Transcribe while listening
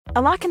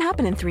A lot can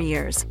happen in 3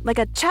 years, like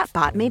a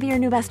chatbot may be your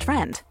new best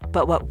friend.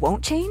 But what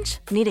won't change?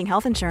 Needing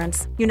health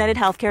insurance. United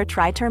Healthcare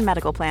Tri-Term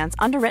Medical Plans,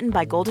 underwritten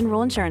by Golden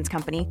Rule Insurance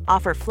Company,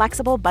 offer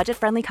flexible,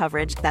 budget-friendly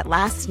coverage that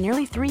lasts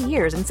nearly 3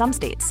 years in some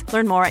states.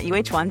 Learn more at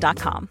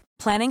uh1.com.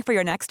 Planning for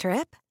your next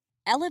trip?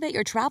 Elevate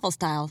your travel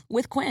style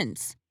with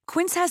Quince.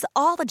 Quince has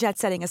all the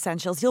jet-setting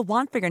essentials you'll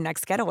want for your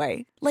next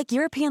getaway, like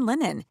European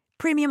linen,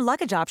 premium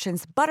luggage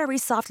options, buttery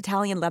soft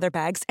Italian leather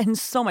bags, and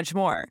so much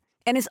more.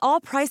 And is all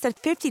priced at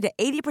 50 to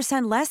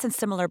 80% less than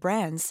similar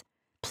brands.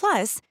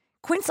 Plus,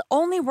 Quince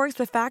only works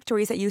with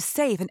factories that use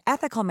safe and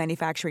ethical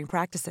manufacturing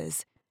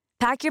practices.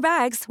 Pack your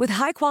bags with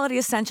high-quality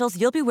essentials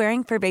you'll be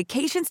wearing for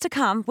vacations to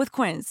come with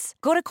Quince.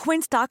 Go to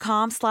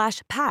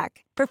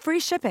quince.com/pack for free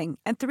shipping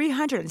and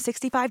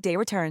 365-day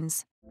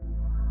returns.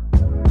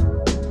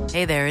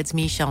 Hey there, it's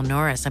Michelle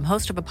Norris. I'm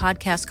host of a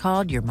podcast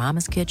called Your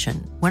Mama's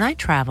Kitchen. When I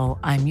travel,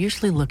 I'm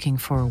usually looking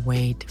for a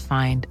way to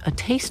find a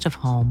taste of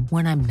home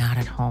when I'm not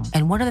at home.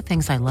 And one of the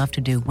things I love to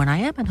do when I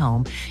am at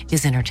home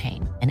is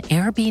entertain. And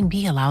Airbnb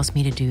allows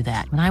me to do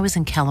that. When I was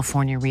in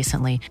California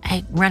recently,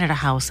 I rented a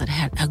house that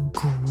had a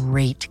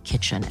great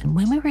kitchen. And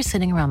when we were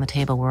sitting around the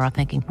table, we were all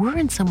thinking, we're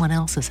in someone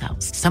else's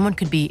house. Someone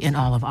could be in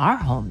all of our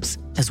homes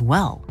as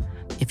well.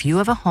 If you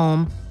have a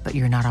home, but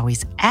you're not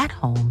always at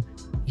home,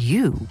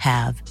 you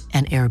have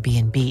an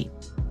Airbnb.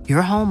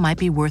 Your home might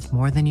be worth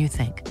more than you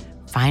think.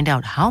 Find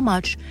out how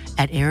much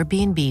at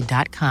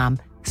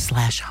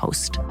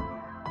airbnb.com/host.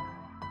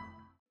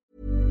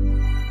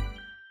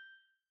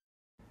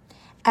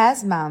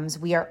 As moms,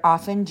 we are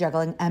often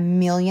juggling a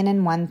million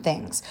and one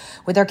things.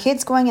 With our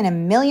kids going in a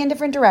million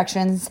different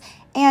directions,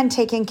 and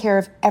taking care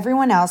of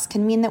everyone else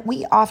can mean that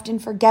we often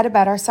forget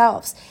about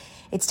ourselves.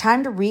 It's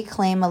time to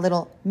reclaim a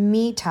little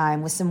me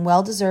time with some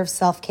well-deserved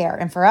self-care.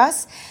 And for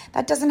us,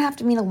 that doesn't have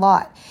to mean a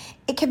lot.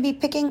 It can be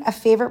picking a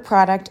favorite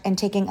product and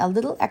taking a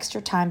little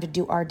extra time to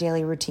do our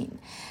daily routine.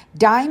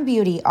 Dime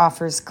Beauty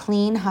offers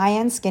clean,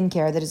 high-end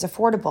skincare that is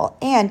affordable,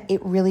 and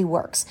it really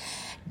works.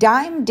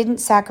 Dime didn't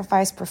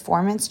sacrifice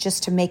performance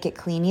just to make it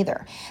clean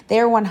either. They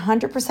are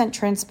 100%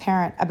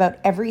 transparent about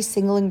every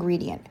single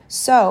ingredient,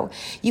 so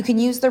you can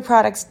use their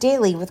products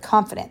daily with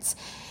confidence.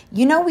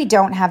 You know we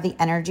don't have the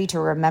energy to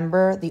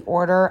remember the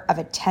order of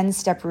a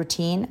 10-step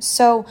routine,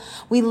 so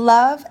we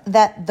love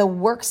that the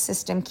work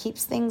system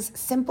keeps things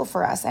simple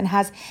for us and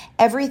has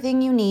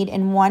everything you need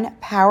in one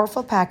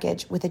powerful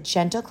package with a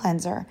gentle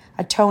cleanser,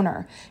 a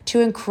toner,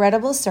 2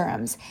 incredible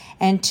serums,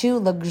 and 2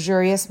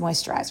 luxurious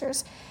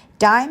moisturizers.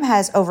 Dime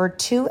has over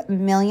 2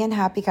 million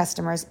happy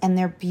customers, and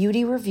their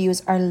beauty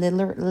reviews are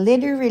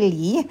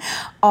literally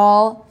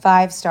all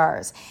 5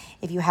 stars.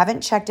 If you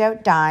haven't checked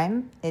out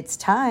Dime, it's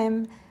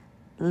time.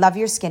 Love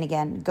your skin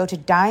again. Go to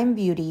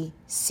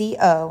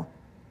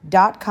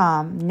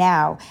dimebeautyco.com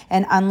now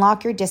and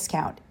unlock your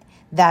discount.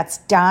 That's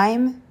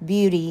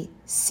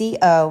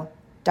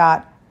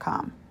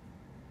dimebeautyco.com.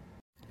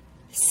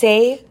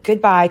 Say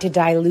goodbye to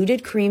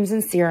diluted creams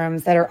and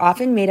serums that are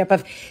often made up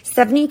of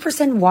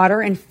 70%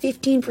 water and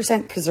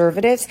 15%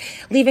 preservatives,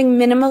 leaving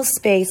minimal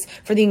space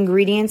for the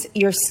ingredients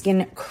your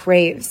skin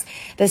craves.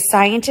 The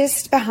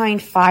scientists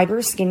behind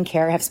Fiber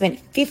Skincare have spent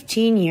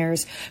 15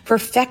 years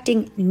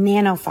perfecting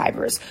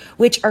nanofibers,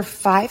 which are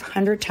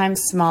 500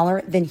 times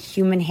smaller than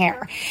human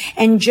hair.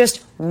 And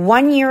just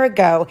 1 year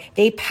ago,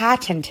 they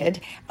patented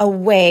a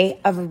way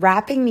of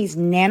wrapping these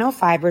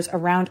nanofibers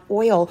around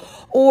oil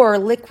or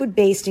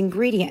liquid-based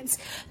ingredients.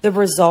 The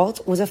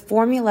result was a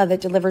formula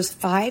that delivers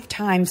 5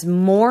 times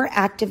more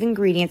active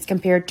ingredients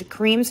compared to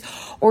creams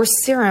or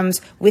serums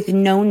with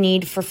no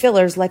need for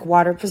fillers like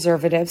water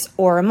preservatives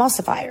or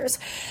emulsifiers.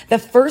 The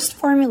first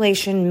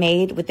formulation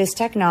made with this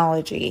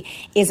technology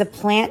is a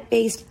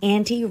plant-based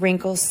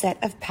anti-wrinkle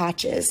set of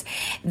patches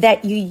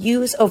that you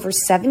use over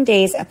 7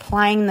 days,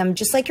 applying them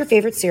just like your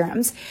favorite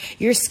serums.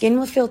 Your skin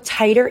will feel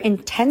tighter in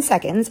 10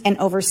 seconds, and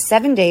over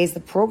 7 days, the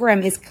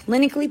program is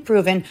clinically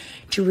proven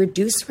to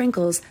reduce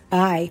wrinkles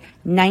by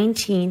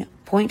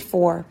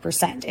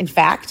 19.4%. In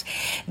fact,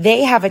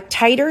 they have a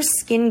tighter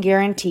skin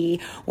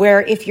guarantee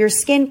where if your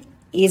skin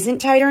isn't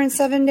tighter in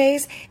 7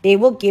 days, they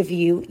will give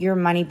you your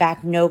money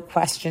back, no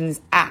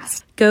questions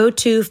asked. Go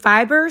to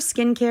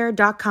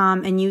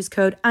fiberskincare.com and use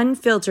code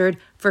UNFILTERED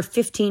for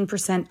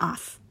 15%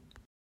 off.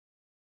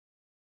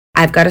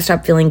 I've got to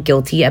stop feeling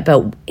guilty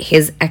about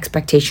his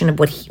expectation of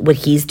what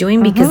he's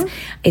doing, because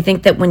I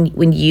think that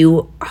when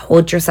you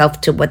hold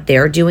yourself to what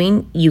they're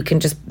doing, you can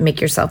just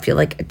make yourself feel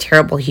like a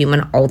terrible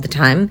human all the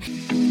time.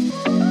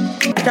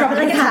 Drop it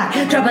like it's hot.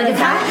 Drop it like it's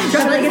hot.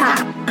 Drop it like it's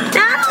hot.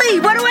 Natalie,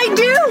 what do I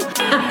do?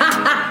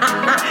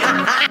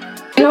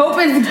 I hope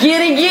it's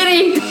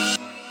giddy.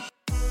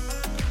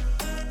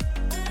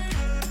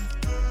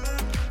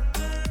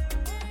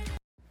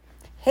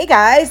 Hey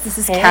guys, this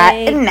is Kat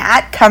and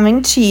Nat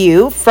coming to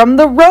you from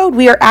the road.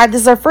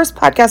 This is our first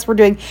podcast we're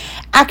doing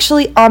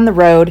actually on the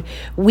road.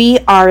 We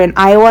are in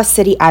Iowa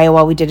City,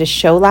 Iowa. We did a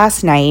show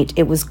last night.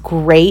 It was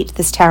great.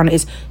 This town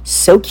is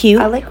so cute.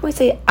 I like when we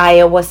say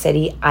Iowa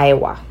City,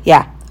 Iowa.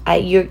 Yeah.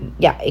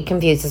 It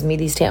confuses me,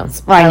 these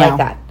towns. I know. like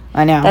that.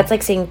 I know. That's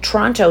like saying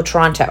Toronto.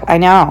 I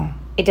know.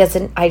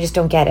 I just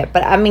don't get it.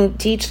 But I mean,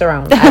 to each their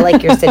own. I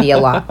like your city a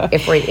lot.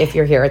 If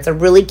you're here, it's a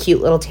really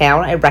cute little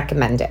town. I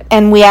recommend it.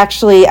 And we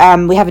actually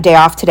we have a day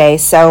off today,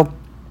 so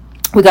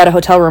we got a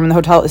hotel room, and the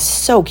hotel is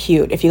so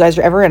cute. If you guys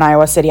are ever in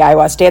Iowa City,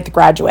 Iowa, stay at the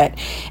Graduate.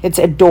 It's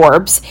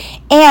adorbs.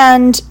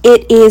 And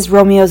it is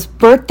Romeo's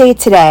birthday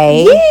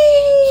today.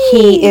 Yay!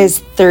 He is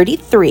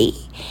 33.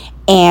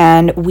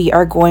 And we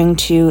are going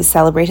to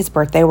celebrate his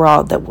birthday.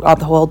 The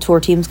whole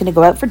tour team's going to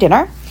go out for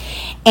dinner.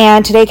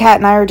 And today, Kat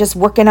and I are just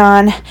working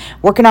on.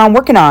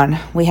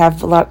 We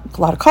have a lot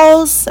of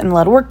calls and a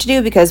lot of work to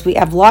do because we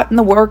have a lot in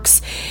the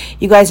works.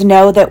 You guys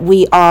know that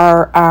we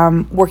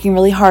are working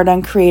really hard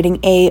on creating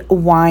a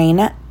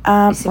wine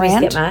brand. You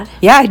get mad?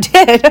 Yeah, I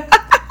did.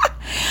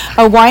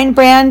 A wine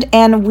brand,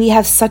 and we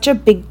have such a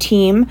big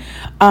team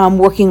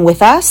working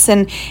with us.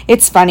 And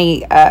it's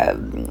funny,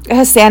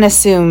 Hassan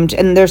assumed,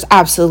 and there's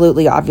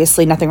absolutely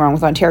obviously nothing wrong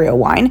with Ontario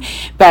wine,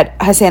 but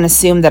Hassan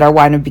assumed that our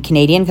wine would be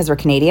Canadian because we're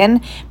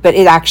Canadian, but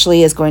it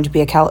actually is going to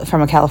be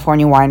from a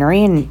California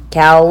winery in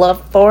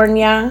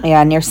California.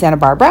 Yeah, near Santa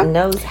Barbara.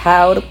 Knows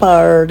how to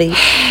party.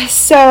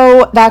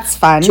 So that's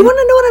fun. Do you want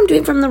to know what I'm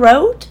doing from the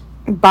road?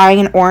 Buying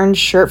an orange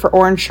shirt for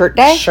Orange Shirt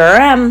Day? Sure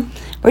am.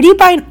 Where do you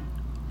buy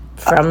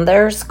from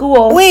their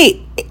school.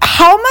 Wait,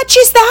 how much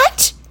is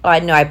that? Oh, I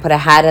know. I put a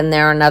hat in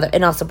there,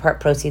 and also part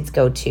proceeds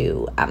go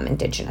to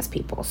Indigenous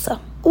people. So,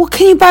 well,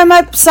 can you buy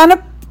my son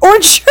a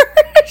orange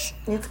shirt?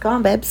 It's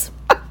gone, babes.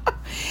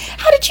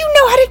 How did you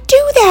know how to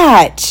do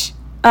that?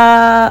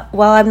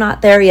 Well, I'm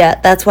not there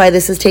yet. That's why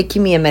this is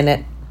taking me a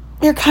minute.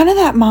 You're kind of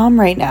that mom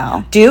right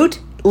now, dude.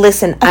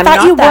 Listen, I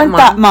thought you weren't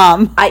that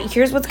mom.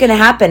 Here's what's going to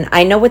happen.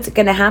 I know what's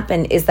going to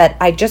happen is that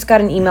I just got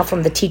an email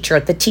from the teacher.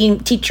 The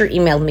teacher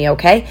emailed me,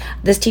 okay?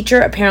 This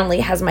teacher apparently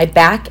has my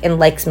back and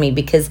likes me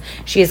because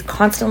she is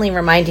constantly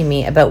reminding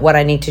me about what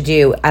I need to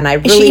do. And I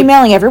really... Is she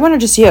emailing everyone or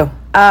just you?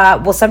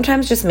 Well,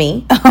 sometimes just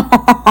me.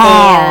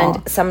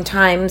 And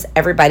sometimes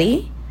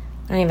everybody.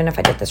 I don't even know if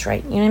I did this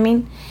right. You know what I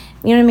mean?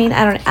 You know what I mean?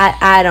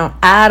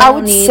 I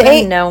don't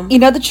even know. You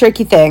know the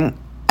tricky thing?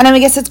 And I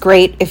guess it's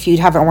great if you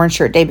have an Orange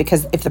Shirt Day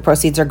because if the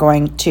proceeds are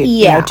going to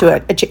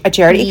to a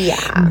charity.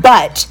 Yeah.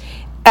 But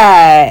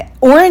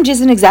orange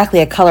isn't exactly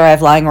a color I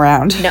have lying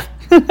around. No.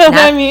 You know what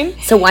I mean?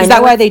 So is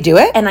that why they do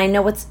it? And I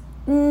know it's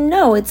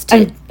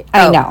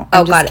I know.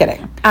 I'm just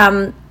kidding.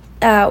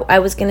 I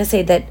was gonna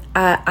say that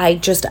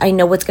I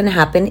know what's gonna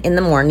happen in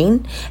the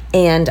morning,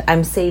 and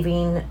I'm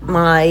saving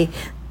my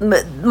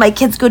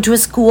kids go to a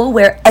school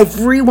where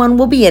everyone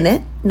will be in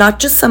it,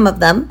 not just some of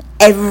them.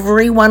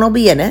 Everyone will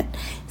be in it.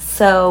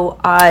 So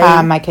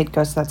my kid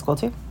goes to that school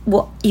too.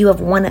 Well, you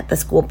have one at the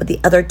school, but the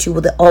other two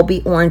will all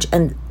be orange,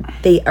 and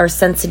they are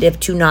sensitive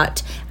to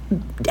not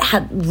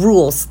have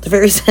rules. They're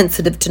very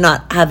sensitive to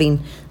not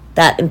having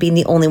that and being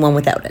the only one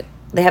without it.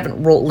 They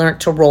haven't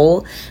learned to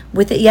roll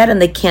with it yet,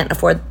 and they can't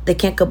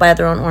go buy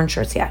their own orange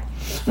shirts yet.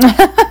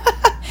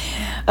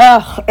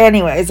 Oh,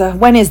 anyways,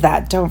 when is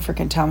that? Don't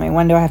freaking tell me.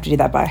 When do I have to do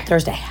that by?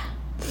 Thursday.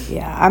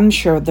 Yeah, I'm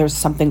sure there's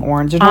something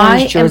orange. There's an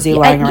orange jersey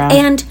lying around.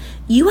 And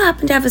you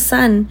happen to have a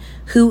son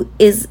who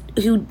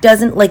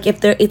doesn't like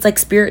it's like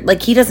spirit,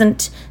 like he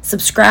doesn't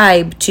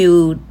subscribe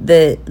to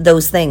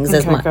those things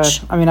as much.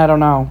 Good. I mean, I don't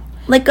know.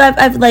 Like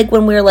I've like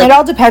when we're like, it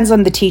all depends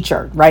on the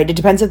teacher, right? It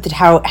depends on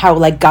how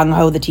like gung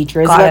ho the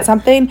teacher is about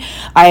something.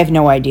 I have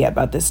no idea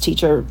about this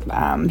teacher.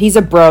 He's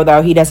a bro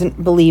though. He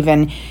doesn't believe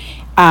in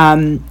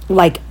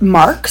like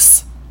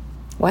marks.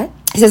 What?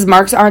 He says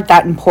marks aren't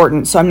that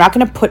important, so I'm not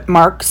going to put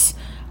marks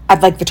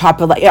at like the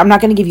top of like I'm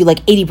not going to give you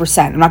like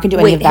 80%. I'm not going to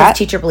do any of that. His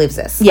teacher believes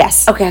this.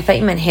 Yes. Okay, I thought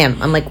you meant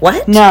him. I'm like,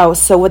 what? No.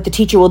 So what the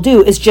teacher will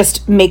do is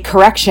just make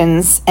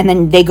corrections, and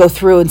then they go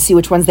through and see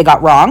which ones they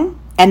got wrong,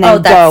 and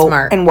then go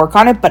smart. And work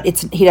on it. But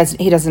he's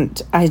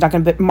not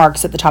going to put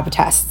marks at the top of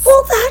tests.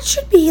 Well, that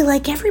should be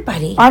like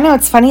everybody. I know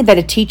it's funny that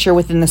a teacher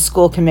within the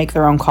school can make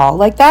their own call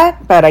like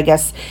that, but I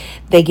guess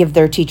they give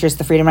their teachers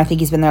the freedom. I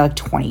think he's been there like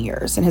 20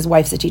 years, and his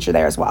wife's a teacher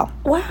there as well.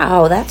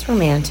 Wow, that's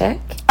romantic.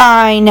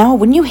 I know.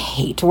 Wouldn't you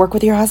hate to work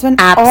with your husband?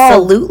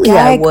 Absolutely,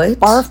 I would.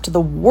 Barf to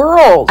the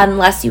world.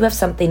 Unless you have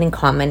something in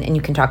common and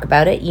you can talk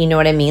about it. You know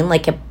what I mean?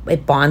 Like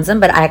it bonds them.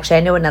 But I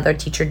know another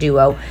teacher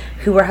duo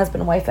who were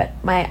husband and wife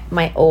at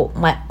my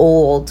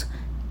old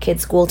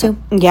kids' school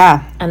too.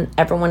 Yeah. And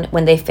everyone,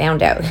 when they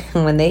found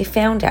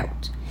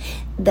out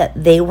that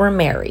they were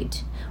married,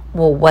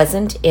 well,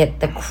 wasn't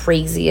it the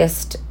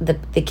craziest?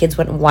 The kids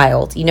went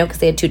wild, you know, because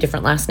they had two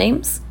different last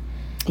names.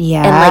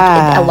 Yeah.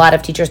 And like a lot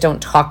of teachers don't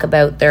talk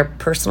about their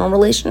personal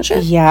relationship.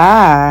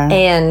 Yeah.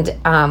 And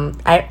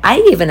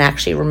I even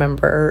actually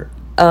remember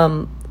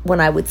when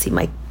I would see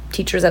my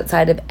teachers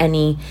outside of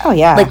any. Oh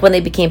yeah. Like when they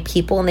became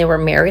people and they were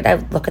married, I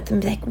would look at them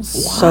and be like, what?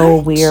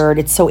 So weird.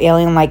 It's so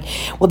alien. Like,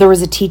 well, there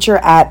was a teacher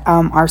at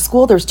our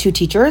school. There's two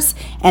teachers,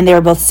 and they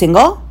were both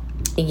single.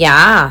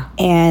 Yeah.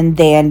 And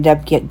they ended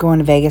up going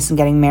to Vegas and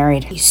getting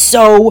married.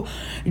 So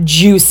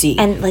juicy.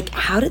 And like,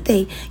 how did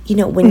they, you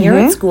know, when you're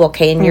at school,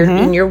 okay,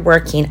 and you're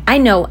working, I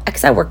know,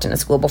 because I worked in a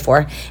school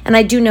before, and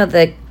I do know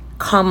the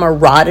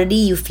camaraderie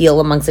you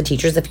feel amongst the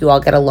teachers if you all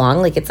get along.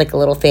 Like, it's like a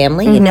little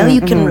family, you know? You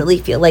can really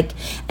feel like,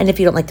 and if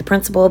you don't like the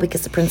principal,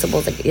 because the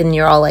principal's like, and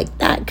you're all like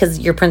that, because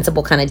your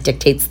principal kind of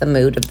dictates the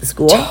mood of the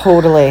school.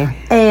 Totally.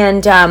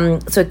 And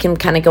so it can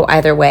kind of go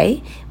either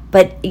way.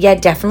 But yeah,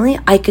 definitely,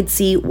 I could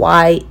see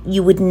why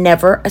you would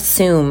never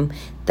assume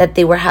that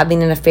they were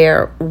having an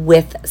affair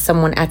with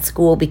someone at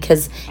school,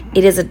 because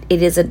it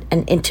is an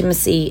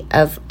intimacy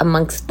of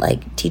amongst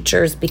like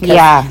teachers,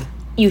 because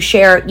you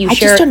share. I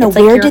just don't know,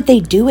 where did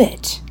they do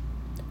it?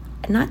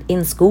 Not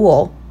in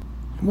school.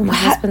 Well, my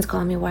husband's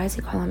calling me. Why is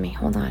he calling me?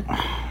 Hold on.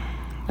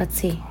 Let's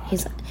see.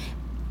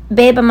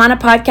 Babe, I'm on a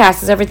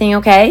podcast. Is everything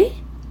okay?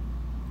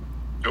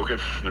 Okay,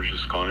 they're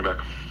just calling you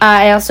back.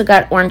 I also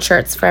got orange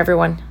shirts for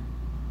everyone.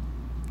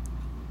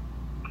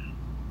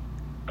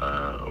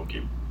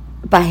 Okay.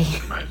 Bye.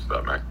 Nice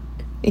stuff, Mac.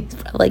 He's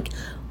like,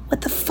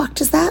 what the fuck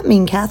does that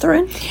mean,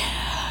 Catherine?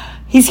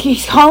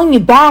 He's calling you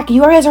back.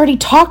 You guys already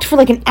talked for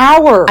like an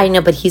hour. I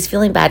know, but he's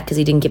feeling bad because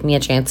he didn't give me a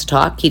chance to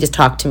talk. He just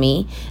talked to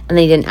me, and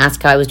then he didn't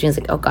ask how I was doing. He's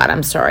like, oh, God,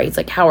 I'm sorry. He's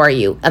like, how are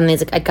you? And then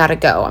he's like, I gotta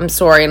go. I'm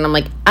sorry. And I'm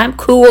like, I'm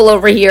cool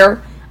over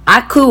here.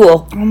 I'm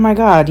cool. Oh, my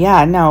God.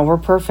 Yeah, no, we're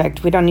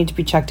perfect. We don't need to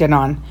be checked in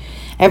on.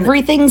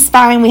 Everything's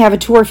fine. We have a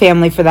tour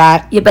family for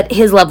that. Yeah, but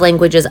his love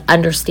language is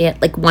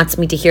wants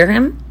me to hear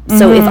him.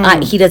 So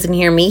if he doesn't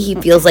hear me, he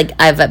feels like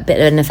I've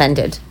been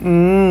offended.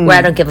 Where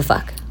I don't give a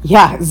fuck.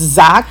 Yeah,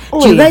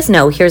 exactly. Do you guys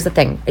know? Here's the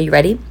thing. Are you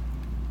ready?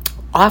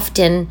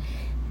 Often,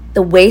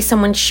 the way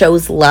someone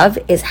shows love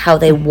is how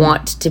they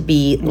want to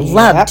be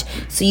loved.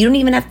 So you don't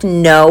even have to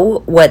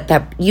know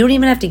you don't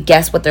even have to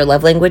guess what their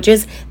love language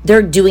is.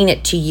 They're doing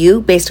it to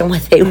you based on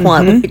what they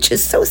want, which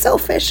is so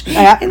selfish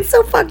and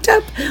so fucked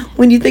up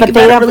when you think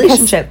about a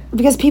relationship.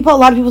 Because a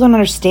lot of people don't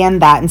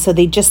understand that, and so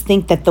they just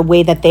think that the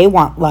way that they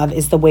want love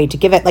is the way to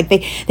give it. Like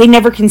they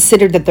never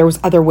considered that there was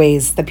other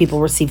ways that people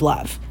receive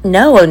love.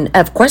 No, and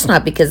of course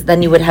not, because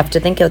then you would have to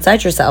think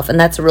outside yourself, and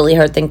that's a really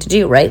hard thing to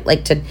do, right?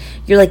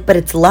 You're like, but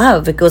it's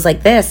love. It goes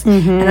like this.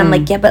 And I'm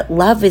like, yeah, but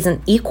love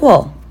isn't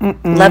equal.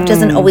 Love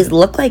doesn't always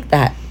look like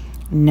that.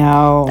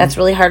 No. That's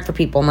really hard for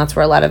people, and that's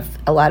where a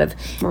lot of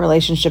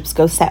relationships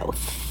go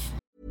south.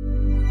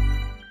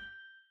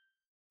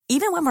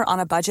 Even when we're on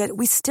a budget,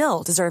 we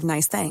still deserve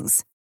nice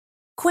things.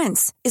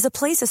 Quince is a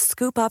place to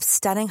scoop up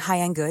stunning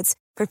high-end goods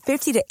for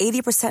 50 to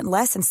 80%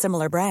 less than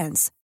similar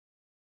brands.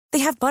 They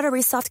have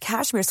buttery soft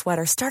cashmere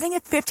sweaters starting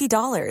at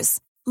 $50,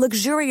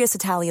 luxurious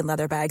Italian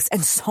leather bags,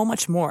 and so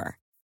much more.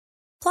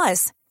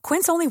 Plus,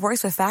 Quince only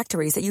works with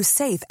factories that use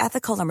safe,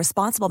 ethical, and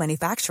responsible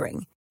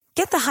manufacturing.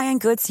 Get the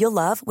high-end goods you'll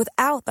love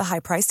without the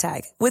high price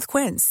tag with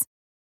Quince.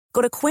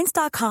 Go to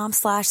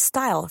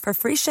quince.com/style for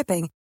free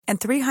shipping and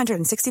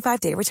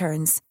 365-day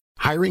returns.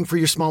 Hiring for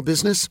your small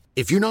business?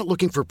 If you're not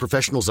looking for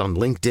professionals on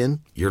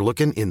LinkedIn, you're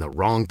looking in the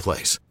wrong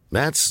place.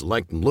 That's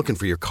like looking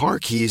for your car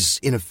keys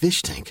in a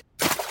fish tank.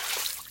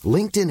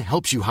 LinkedIn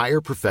helps you hire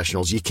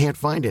professionals you can't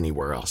find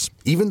anywhere else,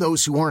 even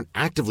those who aren't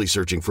actively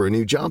searching for a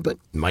new job but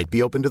might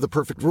be open to the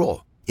perfect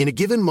role. In a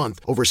given month,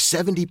 over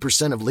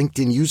 70% of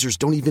LinkedIn users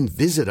don't even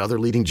visit other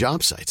leading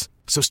job sites.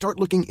 So start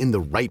looking in the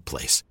right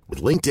place.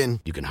 With LinkedIn,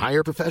 you can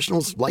hire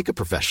professionals like a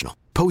professional.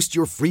 Post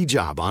your free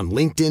job on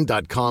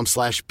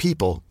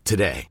linkedin.com/people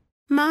today.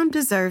 Mom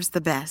deserves the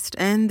best,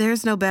 and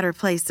there's no better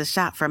place to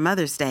shop for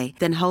Mother's Day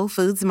than Whole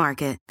Foods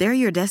Market. They're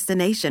your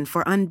destination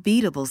for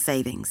unbeatable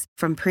savings,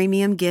 from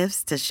premium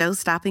gifts to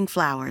show-stopping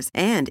flowers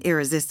and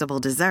irresistible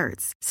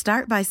desserts.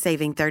 Start by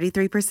saving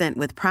 33%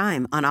 with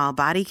Prime on all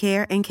body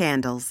care and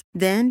candles.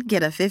 Then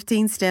get a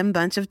 15-stem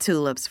bunch of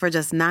tulips for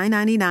just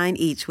 $9.99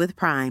 each with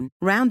Prime.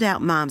 Round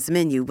out Mom's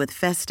menu with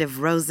festive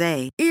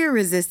rosé,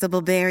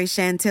 irresistible berry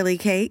chantilly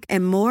cake,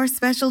 and more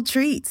special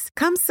treats.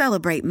 Come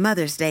celebrate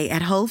Mother's Day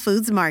at Whole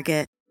Foods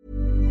Market.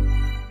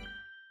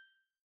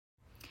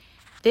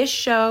 This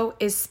show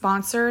is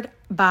sponsored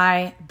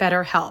by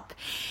BetterHelp.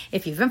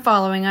 If you've been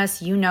following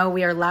us, you know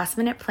we are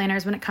last-minute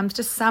planners when it comes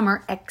to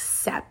summer,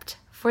 except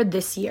for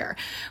this year.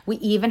 We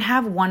even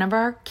have one of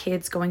our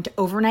kids going to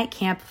overnight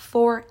camp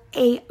for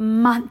a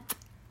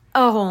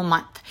whole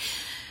month.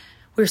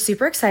 We're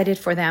super excited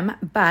for them,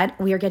 but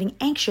we are getting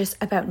anxious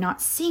about not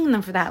seeing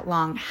them for that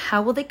long.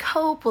 How will they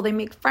cope? Will they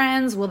make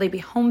friends? Will they be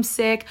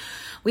homesick?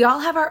 We all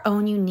have our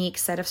own unique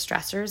set of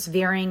stressors,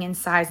 varying in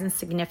size and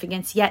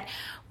significance, yet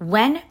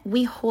when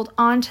we hold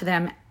on to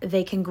them,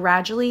 they can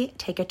gradually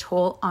take a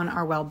toll on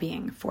our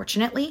well-being.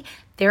 Fortunately,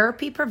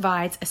 therapy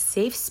provides a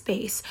safe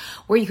space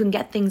where you can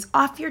get things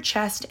off your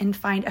chest and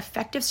find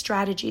effective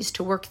strategies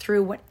to work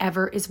through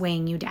whatever is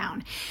weighing you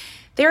down.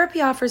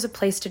 Therapy offers a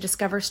place to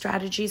discover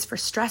strategies for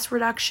stress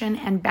reduction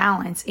and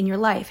balance in your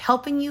life,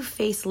 helping you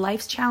face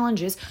life's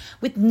challenges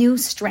with new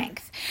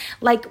strength.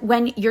 Like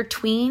when your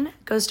tween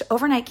goes to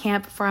overnight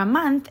camp for a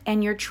month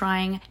and you're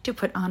trying to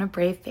put on a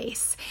brave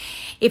face.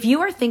 If you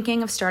are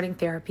thinking of starting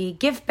therapy,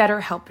 give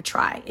BetterHelp a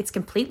try. It's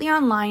completely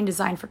online,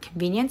 designed for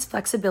convenience,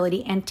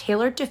 flexibility, and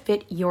tailored to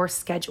fit your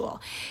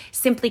schedule.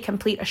 Simply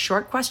complete a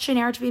short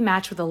questionnaire to be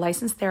matched with a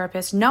licensed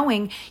therapist,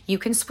 knowing you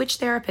can switch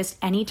therapists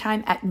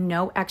anytime at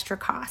no extra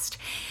cost.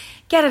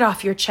 Get it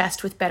off your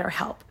chest with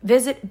BetterHelp.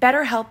 Visit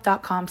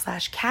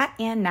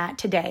betterhelp.com/catandnat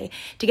today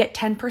to get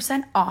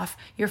 10% off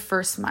your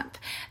first month.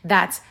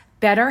 That's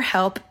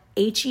BetterHelp,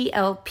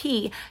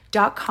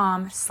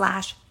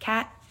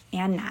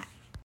 HELP.com/catandnat.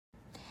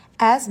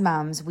 As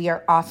moms, we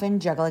are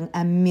often juggling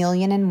a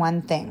million and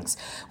one things.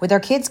 With our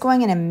kids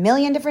going in a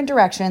million different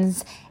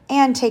directions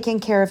and taking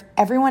care of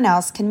everyone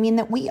else can mean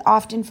that we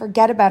often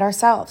forget about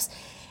ourselves.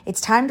 It's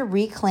time to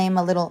reclaim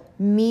a little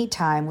me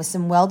time with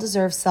some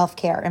well-deserved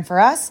self-care. And for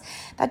us,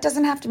 that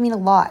doesn't have to mean a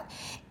lot.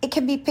 It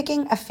can be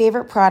picking a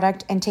favorite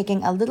product and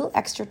taking a little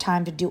extra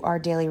time to do our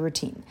daily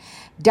routine.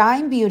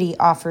 Dime Beauty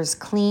offers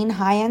clean,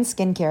 high-end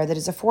skincare that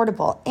is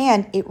affordable,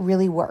 and it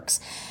really works.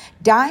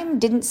 Dime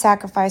didn't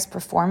sacrifice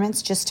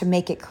performance just to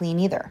make it clean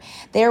either.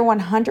 They are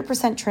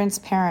 100%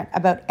 transparent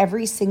about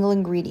every single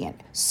ingredient,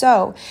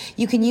 so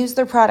you can use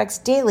their products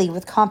daily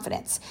with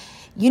confidence.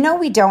 You know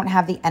we don't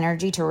have the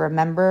energy to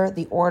remember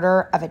the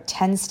order of a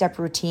 10-step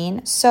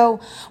routine, so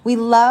we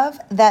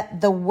love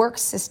that the work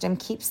system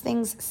keeps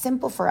things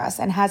simple for us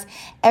and has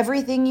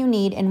everything you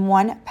need in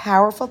one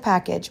powerful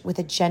package with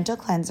a gentle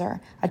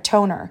cleanser, a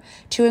toner,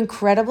 2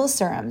 incredible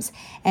serums,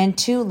 and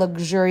 2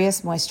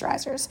 luxurious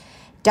moisturizers.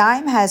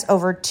 Dime has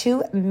over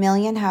 2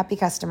 million happy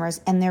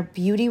customers, and their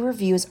beauty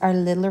reviews are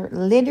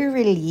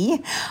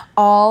literally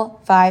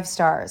all 5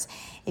 stars.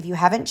 If you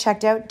haven't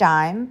checked out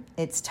Dime,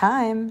 it's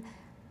time.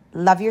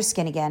 Love your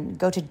skin again.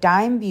 Go to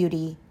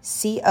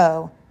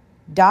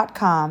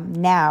dimebeautyco.com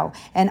now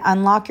and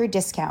unlock your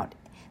discount.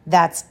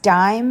 That's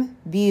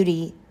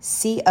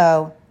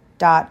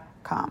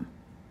dimebeautyco.com.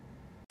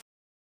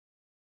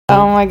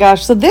 Oh my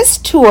gosh. So this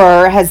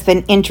tour has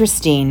been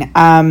interesting.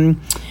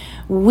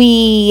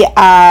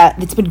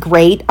 It's been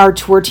great. Our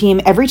tour team,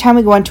 every time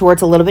we go on tour,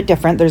 it's a little bit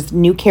different. There's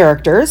new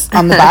characters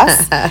on the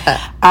bus.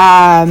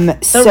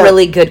 It's a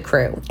really good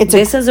crew.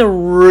 This is a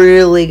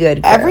really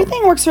good crew.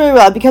 Everything works really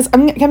well because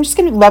I'm just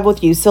going to level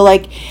with you. So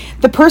like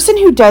the person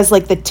who does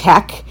like the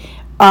tech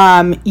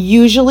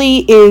usually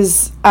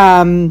is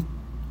like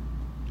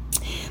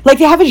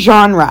they have a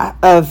genre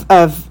of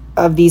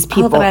these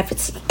people.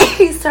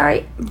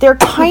 Sorry. They're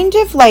kind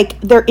of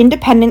like, they're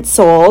independent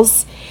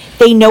souls.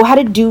 They know how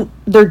to do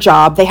their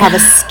job. They have a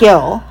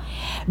skill.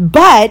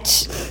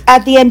 But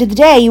at the end of the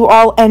day, you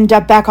all end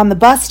up back on the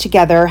bus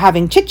together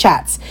having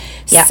chit-chats.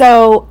 Yeah.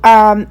 So,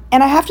 and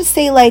I have to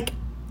say, like,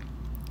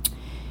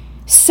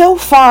 so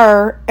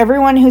far,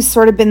 everyone who's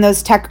sort of been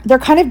those tech, they're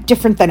kind of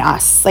different than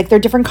us. Like, they're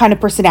different kind of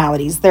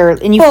personalities.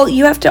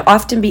 You have to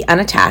often be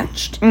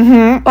unattached.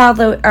 Mm-hmm.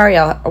 Although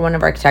Ariel, one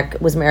of our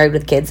tech, was married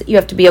with kids, you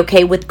have to be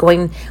okay with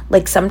going,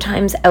 like,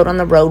 sometimes out on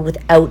the road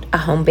without a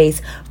home base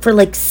for,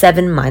 like,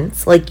 7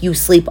 months. Like, you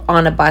sleep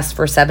on a bus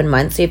for 7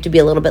 months, so you have to be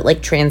a little bit,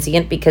 like,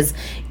 transient because,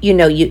 you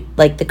know,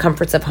 like, the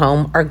comforts of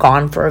home are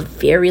gone for a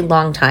very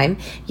long time.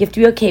 You have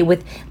to be okay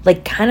with,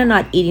 like, kind of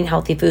not eating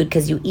healthy food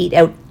because you eat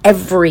out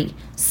every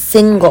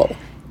single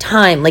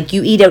time. Like,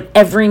 you eat out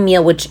every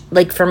meal, which,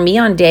 like, for me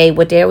on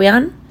what day are we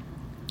on?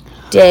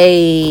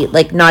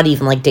 Like, not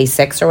even, like, day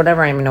 6 or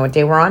whatever. I don't even know what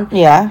day we're on.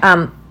 Yeah.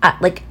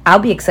 I'll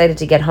be excited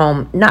to get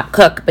home, not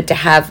cook, but to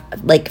have,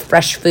 like,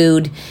 fresh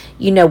food.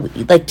 You know,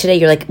 like, today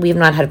you're like, we have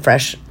not had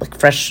fresh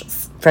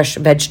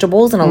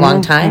vegetables in a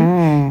long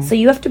time. So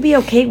you have to be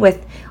okay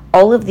with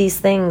all of these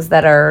things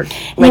that are,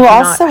 like, you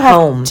also not have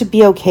home. to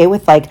be okay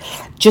with, like,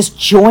 just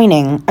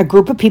joining a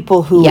group of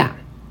people who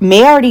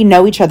may already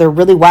know each other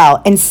really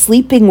well and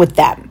sleeping with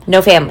them.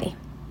 No family.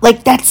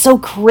 Like, that's so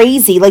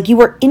crazy. Like, you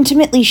were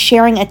intimately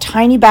sharing a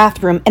tiny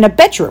bathroom and a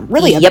bedroom.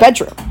 Really, a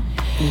bedroom.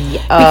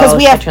 Because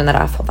we have to turn that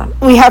off. Hold on.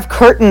 We have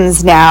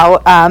curtains now,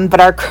 but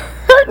our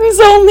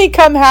curtains only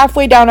come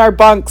halfway down our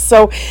bunks,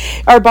 so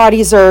our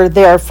bodies are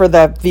there for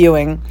the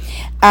viewing.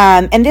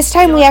 And this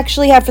time we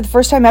actually have, for the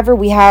first time ever,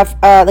 we have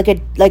like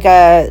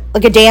a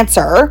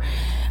dancer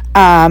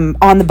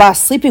on the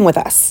bus sleeping with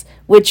us,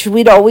 which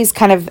we'd always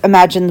kind of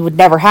imagined would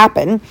never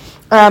happen.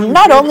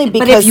 Not only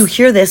because... But if you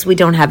hear this, we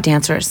don't have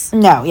dancers.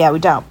 No, yeah, we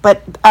don't.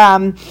 But,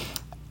 I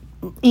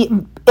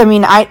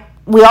mean,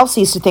 we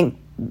also used to think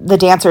the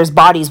dancers'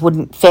 bodies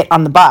wouldn't fit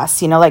on the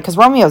bus, you know, like, because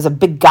Romeo's a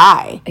big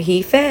guy.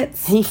 He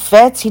fits. He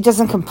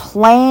doesn't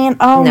complain.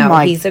 Oh, no,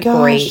 my he's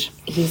gosh.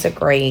 He's a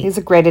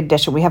great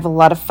addition. We have a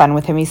lot of fun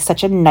with him. He's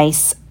such a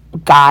nice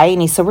guy,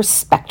 and he's so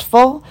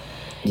respectful.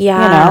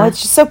 Yeah. You know,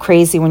 it's just so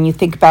crazy when you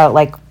think about,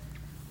 like,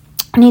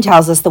 and he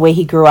tells us the way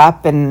he grew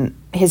up and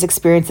his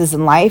experiences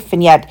in life,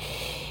 and yet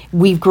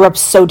we grew up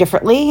so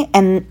differently,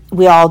 and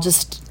we all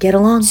just get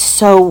along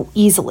so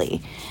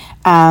easily.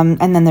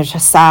 And then there's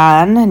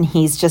Hassan, and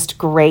he's just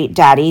great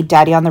daddy.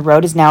 Daddy on the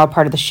Road is now a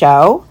part of the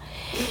show.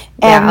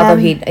 And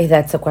although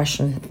that's a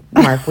question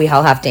mark we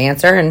all have to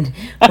answer, and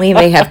we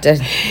may have to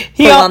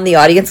pull on the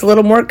audience a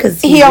little more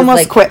because he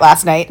almost quit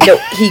last night. No,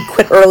 he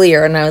quit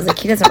earlier, and I was like,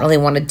 he doesn't really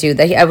want to do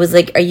that. I was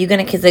like, are you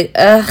gonna? He's like,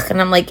 ugh,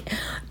 and I'm like,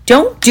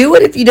 don't do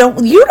it if you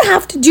don't. You don't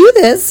have to do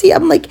this.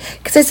 I'm like,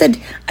 because I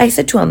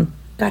said to him,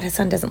 God, his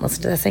son doesn't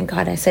listen to this. Thank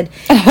God. I said,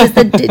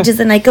 does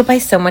the night go by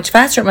so much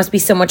faster? It must be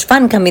so much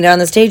fun coming out on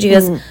the stage. He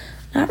goes,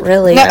 not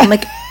really. No. I'm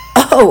like,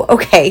 oh,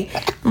 okay.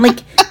 I'm like,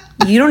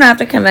 you don't have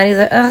to come out. He's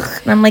like,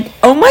 ugh. And I'm like,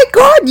 oh my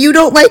God, you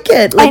don't like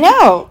it. Like, I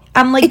know.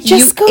 I'm like,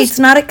 it's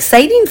not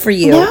exciting for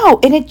you. No,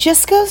 and it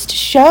just goes to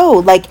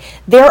show, like,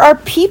 there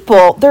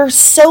are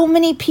so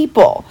many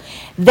people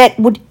that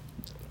would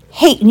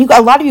hate, and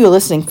a lot of you are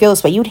listening feel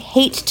this way, you'd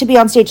hate to be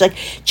on stage. Like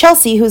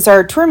Chelsea, who's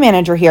our tour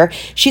manager here,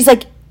 she's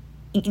like,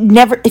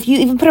 never, if you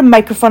even put a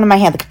microphone in my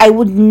hand, like, I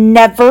would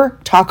never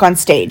talk on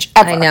stage,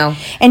 ever. I know.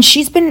 And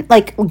she's been,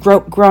 like,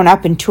 grown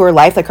up in tour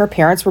life. Like, her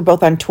parents were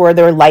both on tour.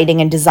 They were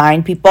lighting and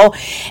design people,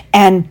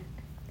 and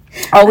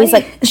always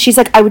she's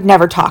like, I would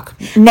never talk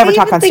on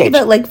stage. Think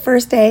about, like,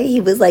 first day, he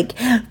was like,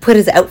 put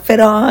his outfit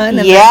on.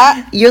 And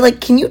yeah. You're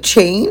like, can you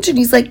change? And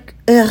he's like,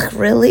 ugh,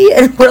 really?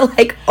 And we're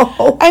like,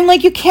 oh. I'm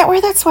like, you can't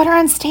wear that sweater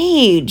on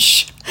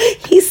stage.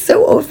 He's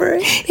so over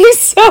it. He's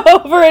so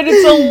over it.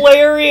 It's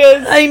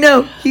hilarious. I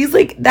know. He's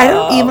like, I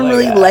don't even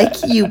really like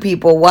you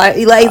people. Why?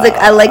 He's like,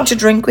 I like to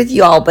drink with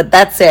y'all, but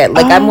that's it.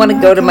 Like, I want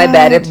to go to my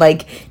bed and,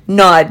 like,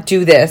 not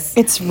do this.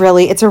 It's a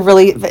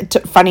really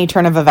funny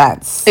turn of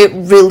events. It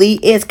really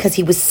is, because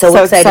he was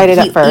so excited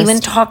at first. He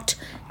even talked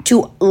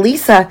to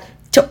Lisa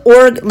to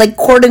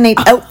coordinate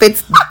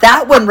outfits.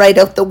 That went right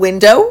out the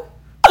window.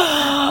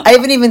 I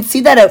haven't even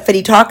seen that outfit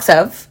he talks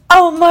of.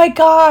 Oh my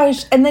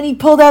gosh. And then he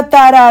pulled out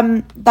that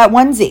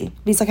onesie.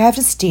 He's like, I have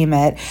to steam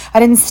it. I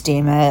didn't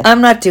steam it.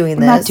 I'm not doing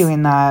this. I'm not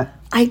doing that.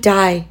 I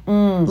die.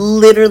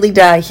 Literally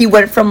die. He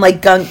went from,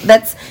 like, gunk.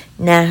 I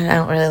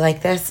don't really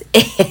like this.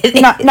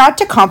 not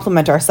to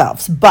compliment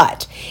ourselves,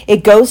 but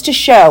it goes to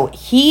show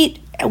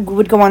he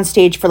would go on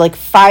stage for like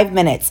 5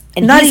 minutes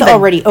and he's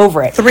already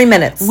over it. 3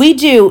 minutes. We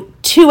do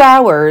 2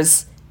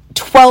 hours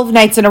 12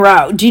 nights in a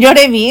row. Do you know what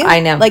I mean? I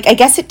know. Like, I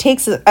guess it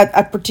takes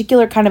a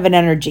particular kind of an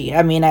energy.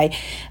 I mean,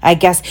 I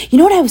guess, you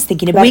know what I was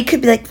thinking about? We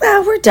could be like,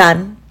 well, we're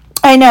done.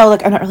 I know,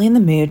 like, I'm not really in the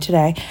mood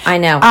today. I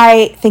know.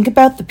 I think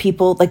about the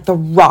people, like, the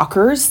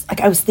rockers. Like,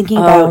 I was thinking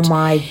about... Oh,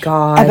 my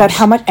God. About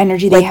how much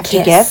energy they have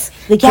to give.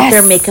 They put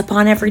their makeup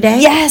on every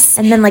day. Yes.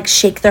 And then, like,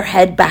 shake their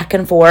head back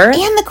and forth.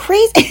 And the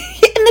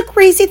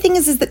crazy thing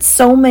is that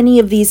so many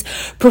of these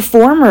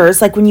performers,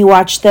 like, when you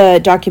watch the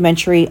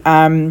documentary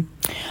on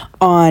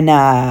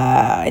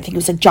I think it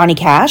was, like, Johnny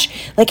Cash,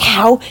 like,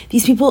 how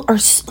these people are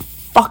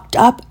fucked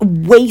up,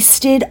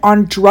 wasted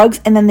on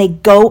drugs, and then they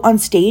go on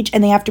stage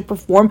and they have to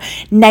perform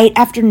night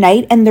after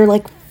night, and they're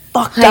like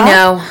fucked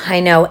up.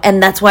 I know.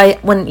 And that's why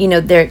when,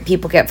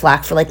 people get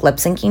flack for, like, lip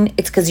syncing,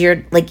 it's because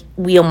you're like,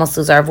 we almost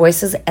lose our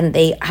voices and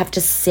they have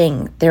to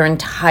sing their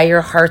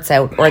entire hearts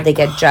out or they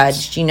get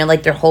judged.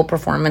 Like, their whole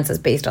performance is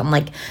based on,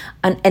 like,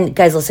 and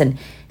guys, listen,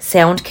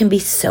 sound can be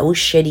so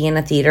shitty in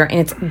a theater, and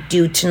it's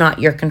due to not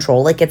your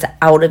control. Like, it's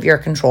out of your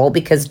control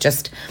because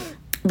just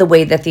the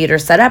way the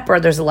theater's set up, or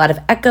there's a lot of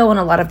echo, and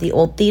a lot of the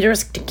old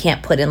theaters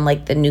can't put in,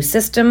 like, the new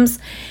systems.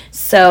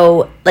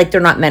 So, like,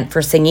 they're not meant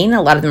for singing.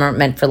 A lot of them aren't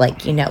meant for,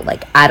 like,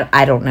 like,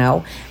 I don't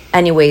know.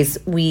 Anyways,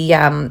 we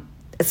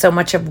so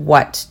much of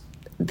what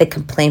the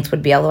complaints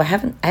would be, although I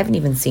haven't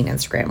even seen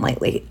Instagram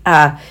lately,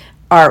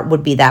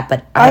 would be that.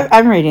 But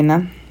I'm reading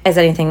them. Is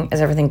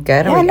everything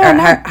good? Yeah,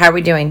 no. How are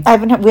we doing?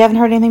 We haven't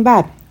heard anything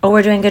bad. Oh,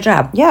 we're doing a good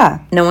job. Yeah.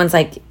 No one.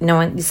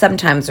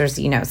 Sometimes there's,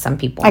 some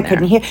people. I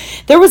couldn't hear.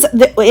 There was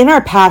in our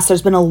past.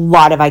 There's been a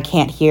lot of I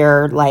can't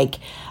hear. Like,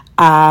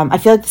 I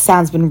feel like the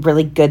sound's been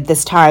really good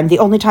this time. The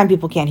only time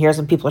people can't hear is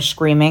when people are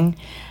screaming.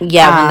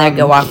 Yeah,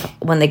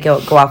 when they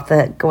go off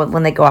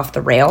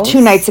the rails.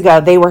 2 nights ago,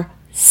 they were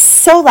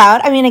so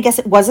loud. I mean, I guess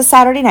it was a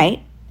Saturday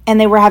night, and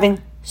they were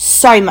having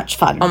so much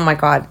fun. Oh my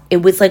God. It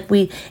was like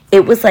we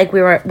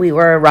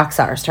were rock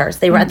stars.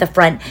 They were at the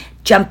front,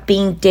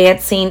 jumping,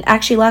 dancing.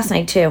 Actually, last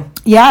night too.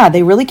 Yeah,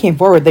 they really came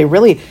forward. We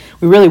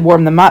really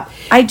warmed them up.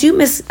 I do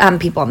miss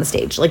people on the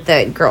stage, like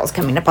the girls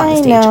coming up on the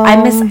stage. Know.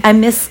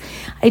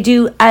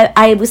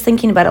 I was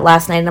thinking about it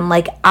last night, and I'm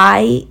like,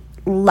 I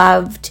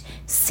loved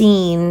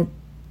seeing,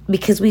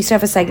 because we used to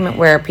have a segment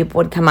where people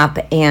would come up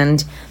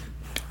and,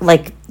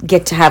 like,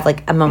 get to have,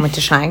 like, a moment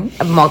to shine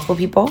of multiple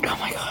people. Oh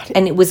my God.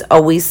 And it was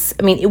always,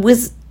 I mean, it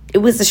was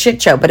a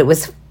shit show, but it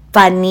was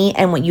funny.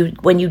 And when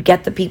you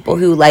get the people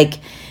who, like,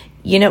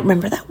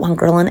 remember that one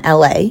girl in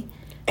LA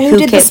who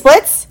did the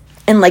splits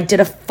and, like, did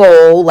a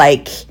full,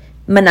 like,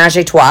 menage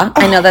a trois.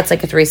 I know that's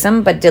like a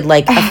threesome, but did,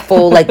 like, a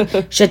full, like,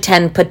 je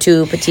t'aime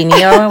patou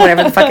patinio,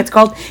 whatever the fuck it's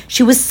called.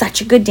 She was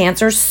such a good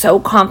dancer, so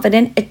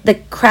confident. The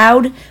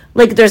crowd,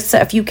 like, there's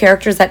a few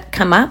characters that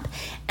come up,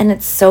 and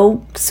it's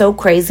so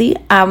crazy.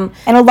 And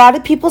a lot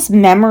of people's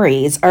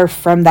memories are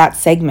from that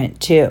segment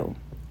too.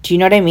 Do you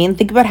know what I mean?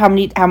 Think about how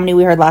many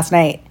we heard last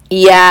night.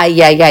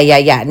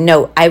 Yeah.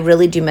 No, I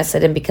really do miss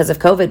it, and because of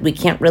COVID, we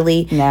can't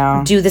really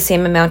do the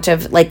same amount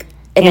of, like,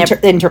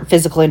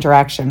 physical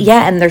interaction.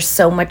 Yeah, and there's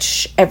so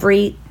much.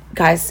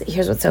 Guys,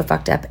 here's what's so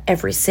fucked up.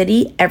 Every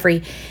city,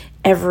 every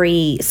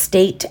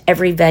state,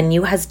 every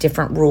venue has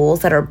different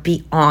rules that are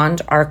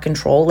beyond our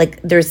control.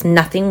 Like, there's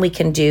nothing we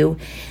can do.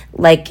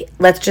 Like,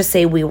 let's just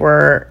say we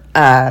were,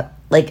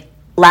 like,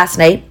 last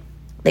night,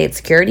 they had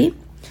security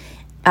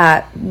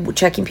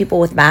checking people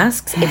with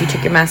masks. If you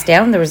took your mask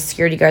down, there was a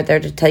security guard there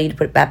to tell you to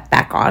put it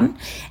back on.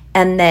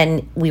 And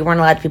then we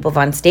weren't allowed people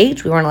on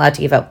stage. We weren't allowed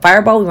to give out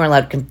fireball. We weren't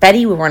allowed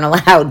confetti. We weren't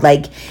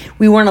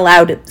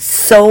allowed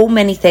so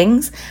many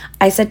things.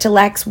 I said to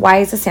Lex, why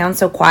is the sound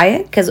so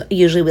quiet? Because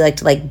usually we like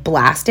to like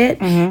blast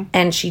it.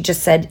 And she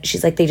just said,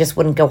 she's like, they just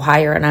wouldn't go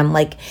higher. And I'm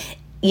like,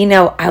 you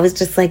know, I was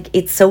just like,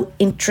 it's so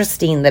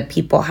interesting that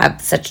people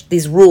have such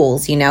these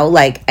rules, you know,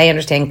 like I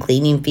understand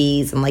cleaning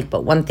fees and like,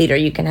 but one theater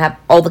you can have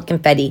all the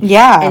confetti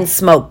and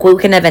smoke. We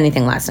couldn't have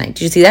anything last night.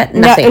 Did you see that?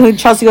 Nothing. No,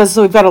 Chelsea goes,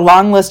 so we've got a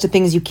long list of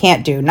things you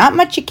can't do. Not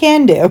much you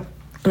can do.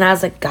 And I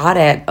was like, got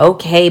it.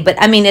 Okay.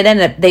 But I mean, it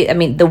ended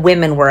up, the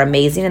women were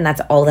amazing and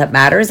that's all that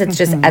matters. It's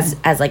just as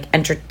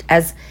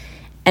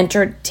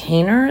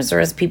entertainers or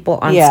as people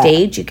on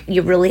stage,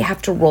 you really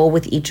have to roll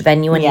with each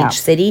venue in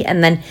each city.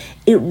 And then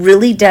it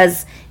really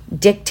does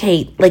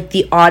dictate, like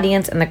the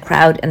audience and the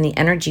crowd and the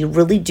energy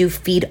really do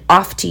feed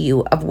off to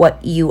you of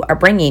what you are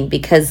bringing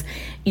because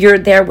you're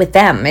there with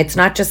them. It's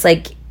not just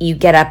like you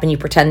get up and you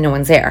pretend no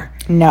one's there.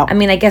 No. I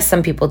mean, I guess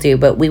some people do,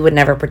 but we would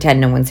never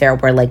pretend no one's there.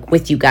 We're like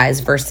with you guys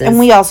versus... And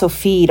we also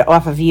feed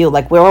off of you.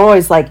 Like, we're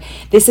always like,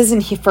 this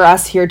isn't for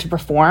us here to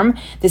perform.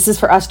 This is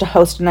for us to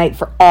host a night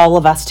for all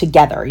of us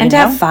together. And to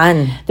have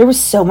fun. There was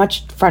so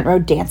much front row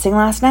dancing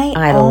last night.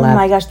 Oh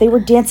my gosh. They were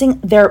dancing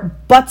their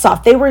butts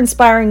off. They were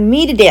inspiring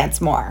me to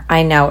dance more.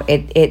 I know.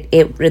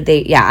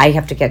 I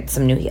have to get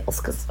some new heels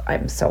because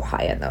I'm so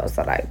high in those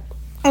that I...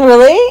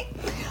 Really?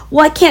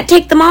 Well, I can't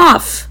take them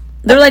off.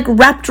 They're like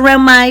wrapped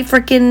around my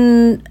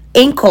freaking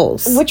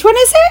ankles. Which one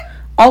is it?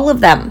 All of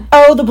them.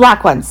 Oh, the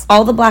black ones.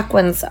 All the black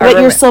ones. But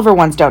your silver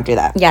ones don't do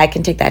that. Yeah, I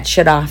can take that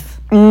shit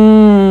off.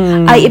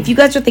 If you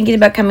guys are thinking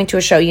about coming to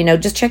a show, you know,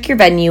 just check your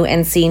venue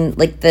and seeing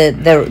like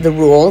the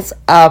rules.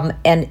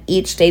 And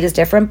each state is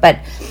different, but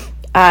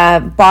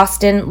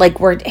Boston, like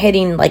we're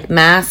hitting like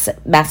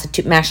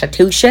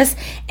Massachusetts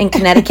and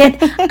Connecticut.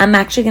 I'm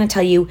actually going to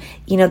tell you,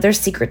 you know, there's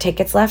secret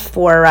tickets left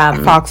for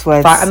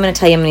Foxwoods. I'm going to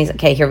tell you how many.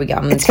 Okay, here we go.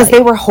 It's because they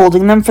were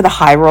holding them for the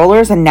high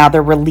rollers and now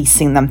they're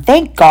releasing them.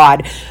 Thank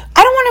God.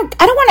 I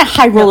don't want a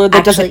high roller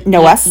that doesn't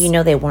know us. You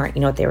know they weren't.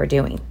 You know what they were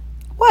doing.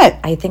 What?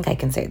 I think I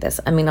can say this.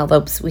 I mean,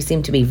 although we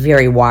seem to be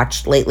very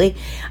watched lately.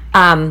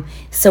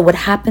 So what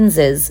happens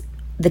is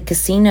the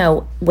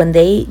casino, when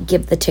they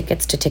give the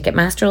tickets to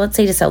Ticketmaster, let's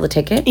say to sell the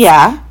ticket,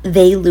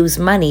 they lose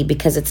money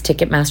because it's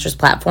Ticketmaster's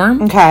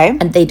platform. Okay.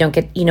 And they don't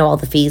get, you know, all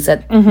the fees.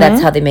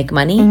 That's how they make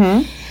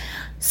money.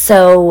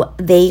 So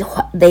they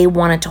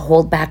wanted to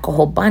hold back a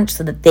whole bunch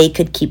so that they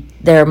could keep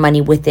their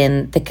money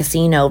within the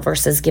casino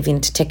versus giving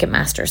it to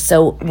Ticketmaster.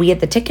 So we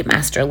had the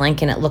Ticketmaster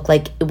link and it looked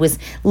like it was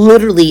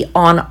literally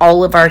on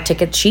all of our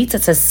ticket sheets.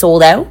 It says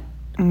sold out.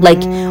 Like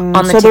on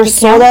the so they're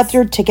sold out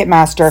through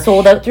Ticketmaster.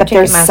 Sold out through but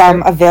there's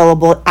some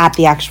available at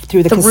the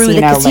through the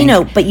casino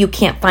link. But you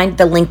can't find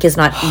the link. Is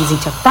not easy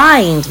to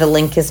find. The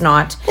link is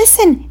not.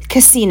 Listen,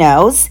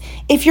 casinos.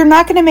 If you're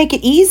not going to make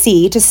it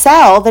easy to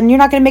sell, then you're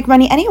not going to make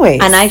money anyways.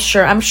 And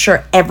I'm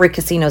sure every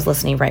casino is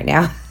listening right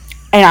now.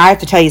 And I have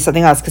to tell you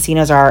something else.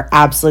 Casinos are our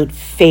absolute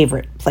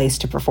favorite place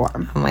to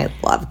perform. Oh, I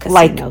love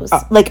casinos.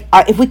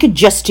 If we could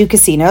just do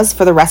casinos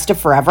for the rest of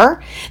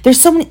forever, there's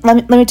so many.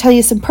 Let me tell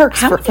you some perks.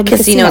 How many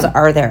casinos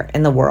are there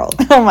in the world?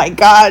 Oh my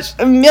gosh,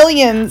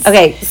 millions.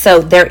 Okay, so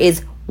there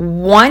is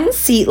one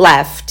seat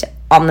left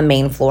on the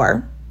main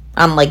floor,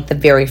 on like the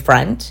very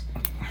front.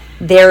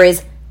 There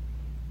is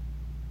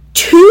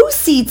 2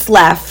 seats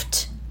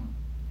left.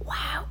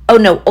 Wow. Oh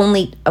no,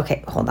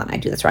 okay, hold on, I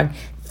do this wrong.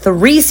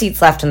 3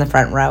 seats left in the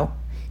front row.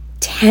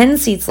 10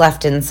 seats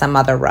left in some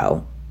other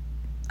row.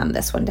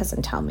 This one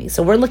doesn't tell me.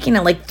 So we're looking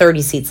at like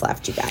 30 seats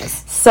left, you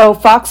guys. So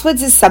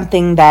Foxwoods is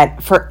something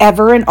that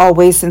forever and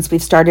always, since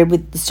we've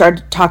started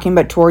talking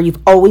about tour,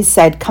 you've always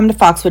said, come to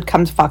Foxwoods,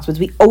 come to Foxwoods.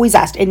 We always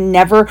asked. It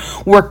never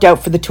worked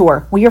out for the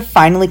tour. We are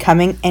finally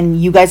coming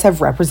and you guys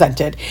have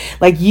represented.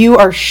 Like you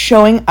are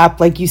showing up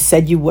like you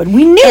said you would.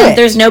 We knew it.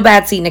 There's no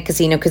bad seat in a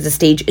casino because the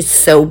stage is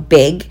so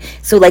big.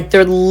 So like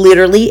there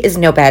literally is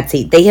no bad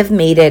seat. They have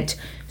made it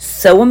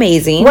so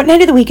amazing. What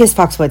night of the week is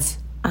Foxwoods?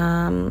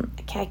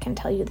 Okay, I can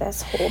tell you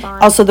this. Hold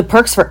on. Also, the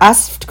perks for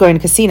us going to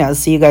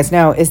casinos, so you guys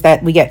know, is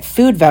that we get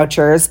food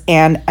vouchers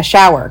and a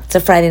shower. It's a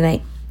Friday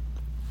night.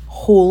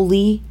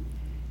 Holy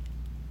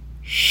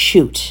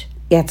shoot.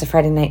 Yeah, it's a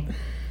Friday night.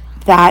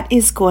 That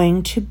is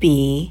going to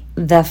be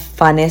the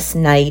funnest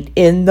night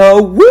in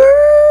the world.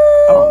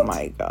 Oh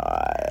my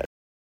God.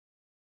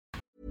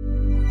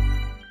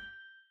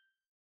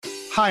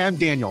 Hi, I'm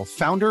Daniel,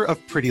 founder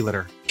of Pretty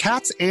Litter.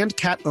 Cats and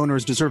cat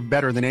owners deserve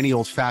better than any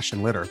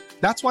old-fashioned litter.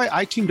 That's why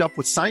I teamed up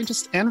with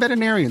scientists and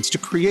veterinarians to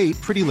create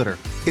Pretty Litter.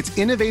 Its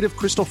innovative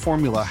crystal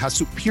formula has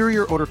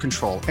superior odor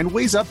control and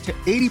weighs up to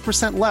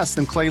 80% less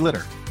than clay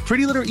litter.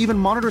 Pretty Litter even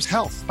monitors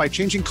health by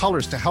changing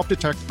colors to help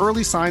detect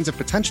early signs of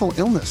potential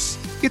illness.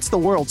 It's the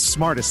world's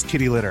smartest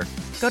kitty litter.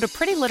 Go to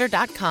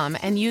prettylitter.com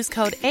and use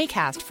code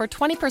ACAST for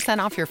 20%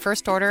 off your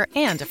first order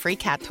and a free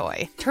cat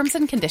toy. Terms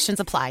and conditions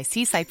apply.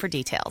 See site for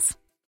details.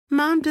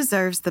 Mom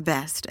deserves the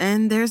best,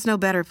 and there's no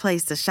better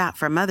place to shop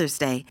for Mother's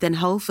Day than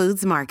Whole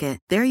Foods Market.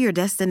 They're your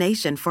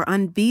destination for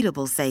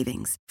unbeatable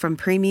savings, from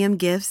premium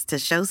gifts to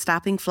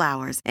show-stopping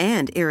flowers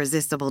and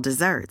irresistible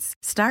desserts.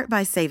 Start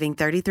by saving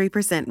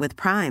 33% with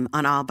Prime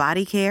on all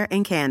body care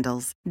and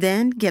candles.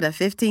 Then get a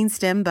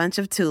 15-stem bunch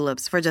of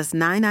tulips for just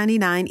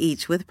 $9.99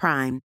 each with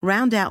Prime.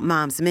 Round out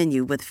Mom's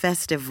menu with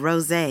festive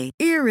rosé,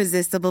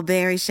 irresistible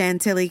berry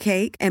chantilly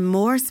cake, and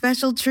more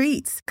special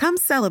treats. Come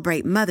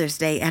celebrate Mother's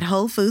Day at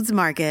Whole Foods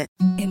Market.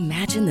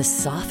 Imagine the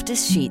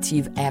softest sheets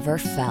you've ever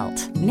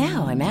felt.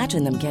 Now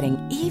imagine them getting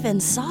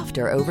even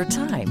softer over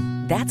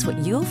time. That's what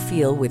you'll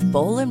feel with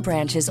Boll &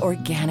 Branch's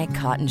organic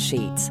cotton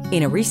sheets.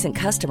 In a recent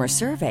customer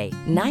survey,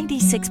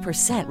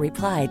 96%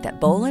 replied that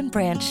Boll &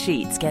 Branch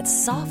sheets get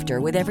softer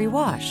with every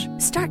wash.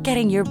 Start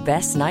getting your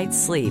best night's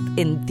sleep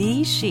in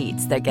these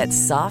sheets that get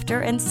softer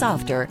and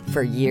softer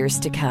for years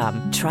to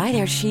come. Try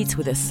their sheets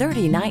with a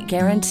 30-night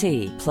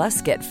guarantee.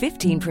 Plus, get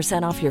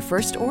 15% off your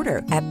first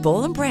order at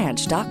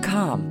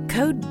bollandbranch.com.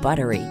 Code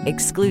BUTTERY.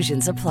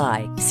 Exclusions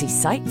apply. See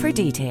site for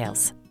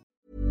details.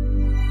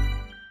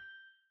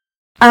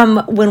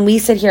 When we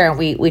sit here and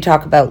we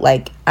talk about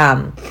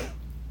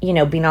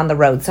being on the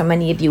road, so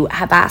many of you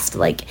have asked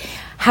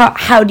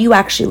how do you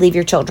actually leave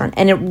your children?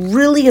 And it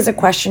really is a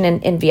question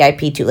in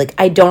VIP too.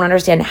 I don't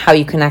understand how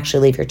you can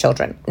actually leave your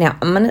children. Now,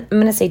 I'm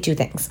gonna say two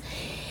things.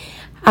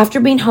 After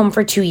being home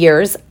for 2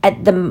 years,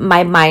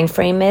 my mind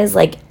frame is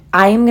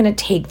I am going to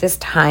take this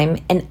time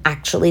and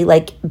actually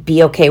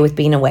be okay with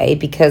being away,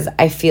 because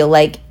I feel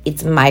like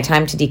it's my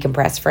time to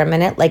decompress for a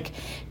minute,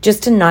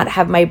 just to not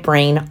have my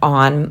brain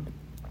on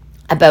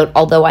about,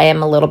 although I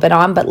am a little bit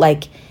on, but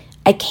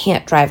I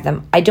can't drive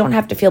them. I don't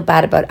have to feel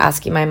bad about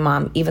asking my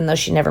mom, even though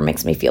she never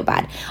makes me feel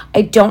bad.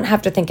 I don't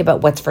have to think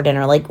about what's for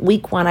dinner.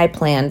 Week 1, I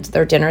planned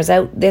their dinners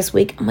out this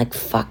week. I'm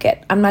fuck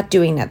it. I'm not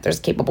doing that. There's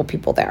capable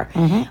people there.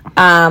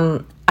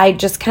 Mm-hmm. I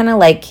just kind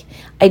of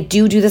I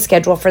do the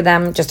schedule for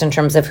them just in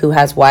terms of who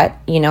has what,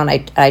 and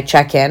I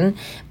check in.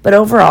 But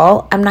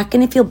overall, I'm not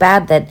going to feel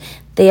bad that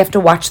they have to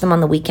watch them on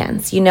the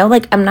weekends.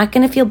 I'm not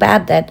going to feel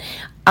bad that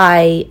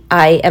I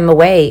am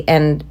away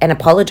and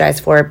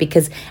apologize for it,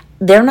 because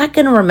they're not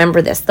going to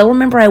remember this. They'll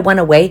remember I went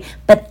away,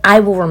 but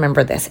I will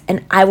remember this.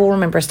 And I will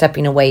remember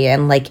stepping away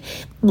and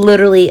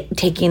literally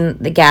taking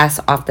the gas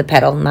off the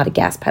pedal, not a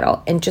gas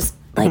pedal, and just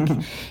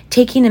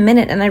taking a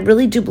minute. And I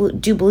really do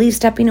believe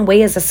stepping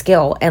away is a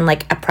skill and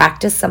a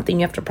practice, something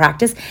you have to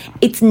practice.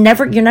 You're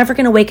never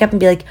going to wake up and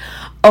be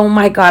oh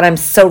my God, I'm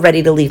so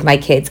ready to leave my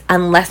kids,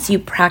 unless you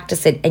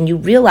practice it and you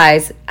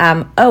realize,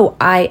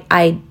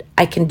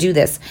 I can do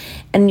this.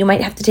 And you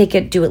might have to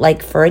do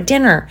it for a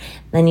dinner,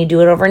 then you do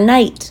it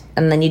overnight,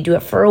 and then you do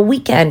it for a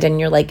weekend, and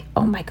you're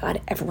oh my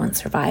God, everyone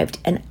survived,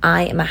 and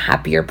I am a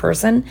happier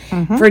person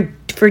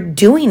for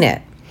doing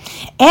it.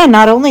 And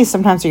not only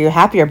sometimes are you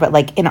happier,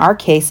 but in our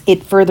case,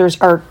 it furthers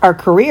our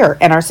career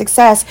and our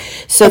success.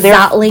 So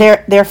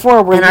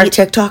therefore, we're our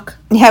TikTok.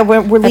 Yeah,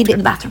 we're leading.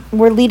 The bathroom.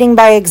 We're leading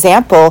by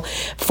example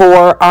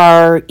for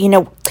our.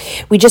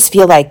 We just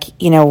feel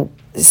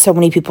so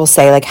many people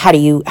say how do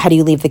you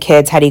leave the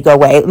kids? How do you go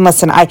away? And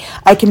listen, I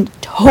can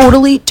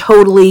totally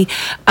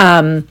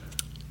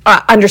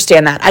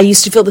understand that. I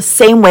used to feel the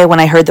same way when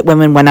I heard that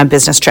women went on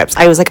business trips.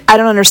 I was I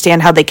don't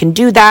understand how they can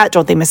do that.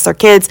 Don't they miss their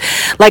kids?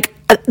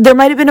 There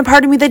might have been a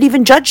part of me that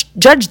even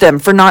judged them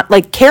for not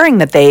caring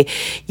that they,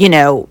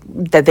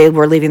 that they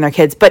were leaving their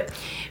kids. But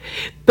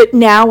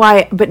now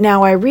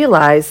I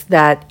realize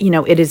that,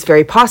 it is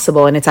very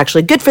possible, and it's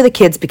actually good for the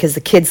kids, because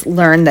the kids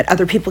learn that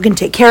other people can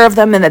take care of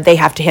them and that they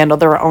have to handle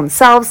their own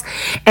selves.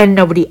 And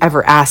nobody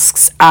ever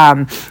asks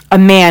a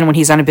man when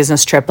he's on a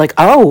business trip,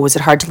 oh, was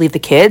it hard to leave the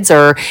kids?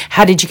 Or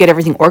how did you get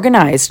everything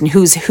organized? And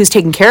who's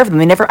taking care of them?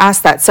 They never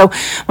ask that. So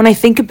when I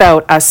think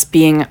about us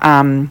being,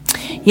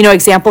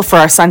 example for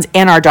our sons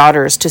and our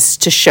daughters,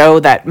 to show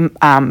that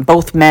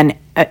both men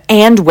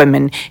and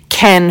women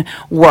can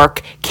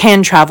work,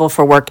 can travel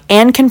for work,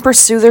 and can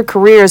pursue their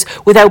careers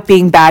without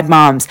being bad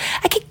moms.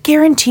 I can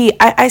guarantee,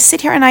 I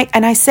sit here and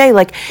I say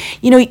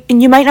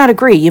and you might not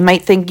agree. You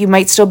might think, you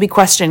might still be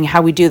questioning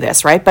how we do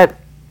this, right? But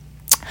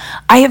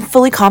I am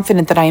fully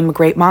confident that I am a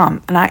great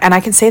mom, and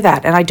I can say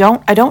that, and I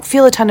don't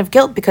feel a ton of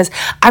guilt, because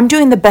I'm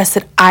doing the best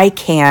that I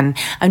can.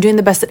 I'm doing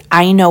the best that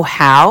I know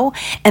how,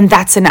 and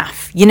that's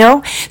enough,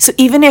 So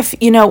even if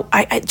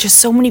I just,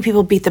 so many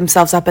people beat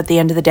themselves up at the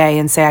end of the day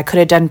and say I could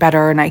have done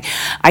better, and I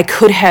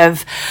could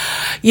have,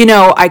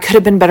 I could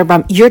have been a better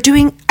mom.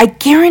 I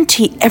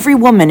guarantee every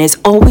woman is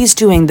always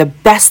doing the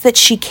best that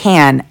she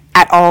can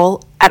at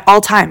all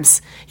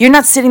times. You're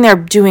not sitting there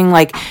doing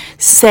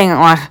saying,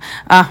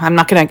 I'm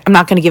not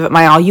gonna give it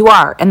my all. You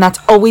are, and that's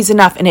always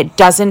enough. And it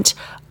doesn't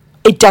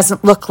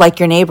look like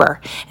your neighbor,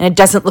 and it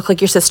doesn't look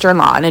like your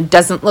sister-in-law, and it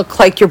doesn't look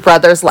like your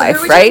brother's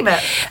life, right?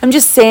 I'm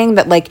just saying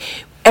that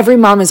every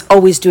mom is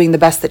always doing the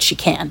best that she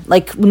can.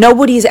 Like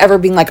nobody's ever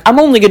being like, I'm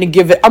only going to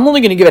give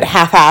it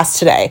half-assed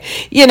today,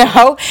 you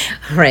know?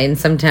 Right. And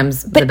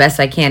sometimes the best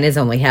I can is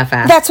only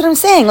half-assed. That's what I'm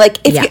saying. Like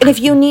if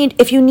you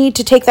need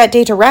to take that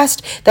day to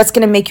rest, that's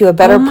going to make you a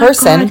better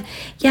person. God.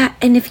 Yeah.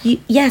 And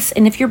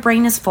if your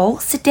brain is full,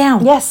 sit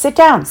down. Yes. Sit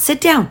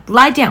down.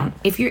 Lie down.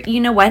 If you're, you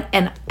know what?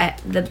 And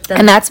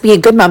and that's being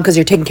a good mom because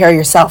you're taking care of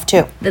yourself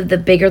too. The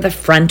bigger the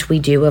front we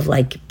do of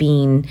like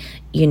being,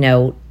 you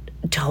know,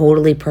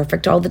 totally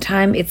perfect all the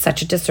time, it's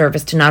such a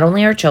disservice to not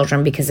only our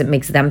children because it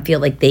makes them feel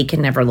like they can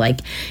never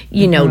like,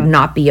 you know,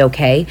 not be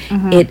okay.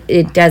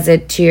 It does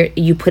it to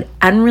you put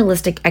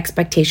unrealistic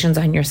expectations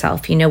on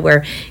yourself, you know,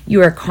 where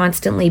you are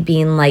constantly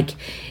being like,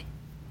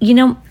 you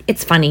know,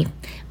 it's funny.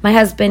 My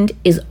husband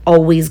is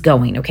always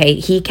going, okay?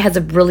 He has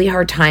a really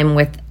hard time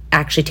with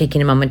actually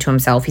taking a moment to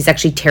himself. He's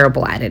actually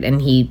terrible at it, and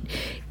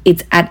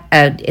it's at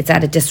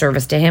a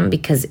disservice to him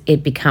because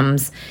it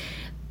becomes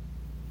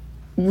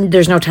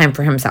there's no time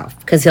for himself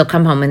because he'll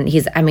come home and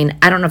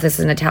I don't know if this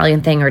is an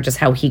Italian thing or just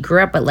how he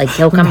grew up, but like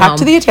he'll come home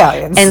to the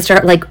Italians and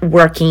start like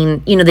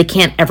working, you know, they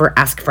can't ever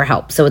ask for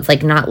help. So it's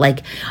like not like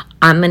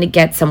I'm going to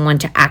get someone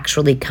to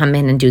actually come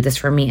in and do this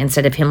for me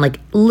instead of him like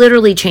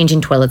literally changing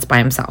toilets by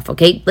himself.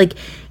 Okay. Like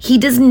he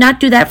does not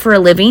do that for a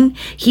living.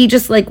 He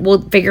just like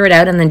will figure it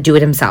out and then do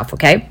it himself.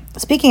 Okay.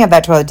 Speaking of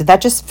that toilet, did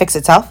that just fix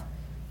itself?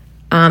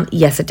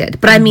 Yes, it did.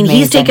 But I mean,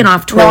 he's taken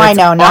off toilets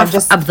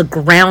off of the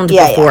ground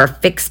before,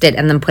 fixed it,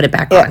 and then put it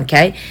back on,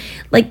 okay?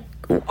 Like,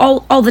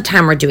 all the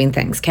time we're doing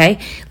things, okay?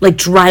 Like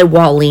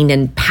drywalling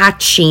and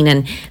patching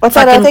and what's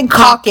that other thing?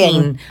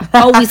 Caulking.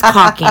 Always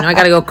caulking. I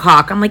gotta go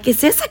caulk. I'm like,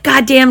 is this a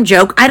goddamn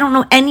joke? I don't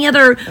know any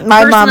other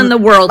person in the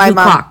world who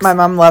caulks. My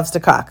mom loves to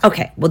caulk.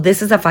 Okay, well,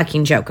 this is a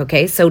fucking joke,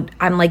 okay? So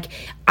I'm like,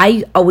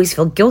 I always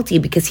feel guilty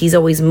because he's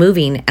always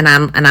moving and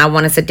I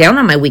want to sit down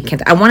on my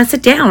weekend. I want to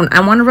sit down.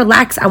 I want to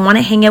relax. I want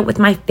to hang out with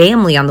my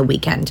family on the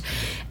weekend.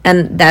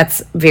 And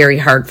that's very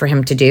hard for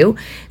him to do.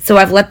 So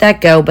I've let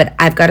that go, but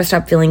I've got to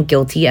stop feeling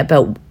guilty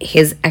about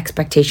his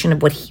expectation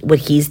of what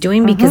he's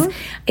doing because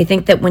I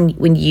think that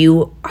when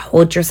you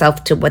hold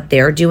yourself to what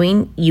they're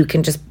doing, you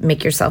can just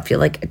make yourself feel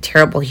like a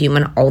terrible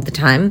human all the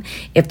time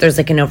if there's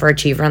like an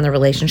overachiever in the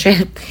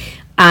relationship.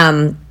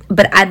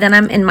 But then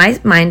I'm in my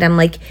mind, I'm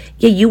like,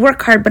 yeah, you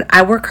work hard, but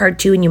I work hard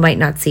too, and you might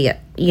not see it.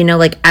 You know,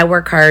 like I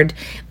work hard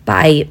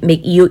by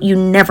you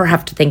never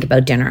have to think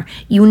about dinner.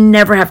 You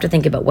never have to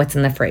think about what's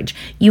in the fridge.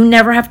 You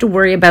never have to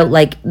worry about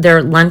like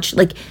their lunch.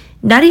 Like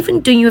not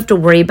even do you have to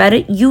worry about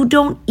it.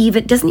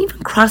 It doesn't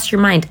even cross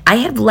your mind. I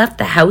have left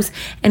the house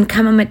and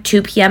come home at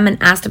 2 p.m. and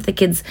asked if the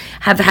kids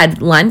have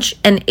had lunch.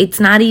 And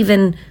it's not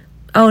even,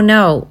 oh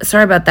no,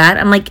 sorry about that.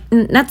 I'm like,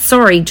 not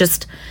sorry,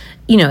 just,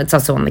 you know, it's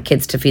also on the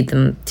kids to feed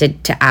them, to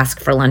ask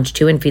for lunch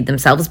too and feed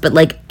themselves. But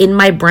like in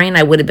my brain,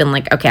 I would have been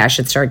like, okay, I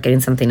should start getting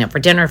something up for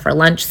dinner, for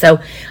lunch. So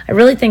I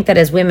really think that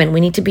as women,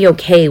 we need to be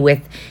okay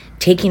with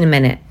taking a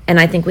minute. And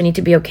I think we need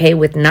to be okay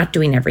with not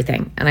doing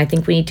everything. And I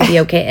think we need to be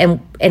okay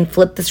and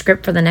flip the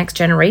script for the next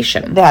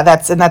generation. Yeah,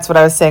 that's what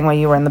I was saying when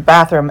you were in the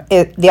bathroom.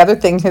 The other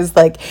thing is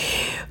like,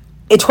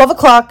 12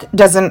 o'clock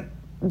doesn't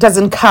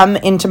come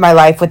into my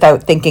life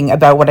without thinking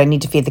about what I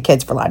need to feed the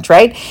kids for lunch,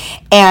 right?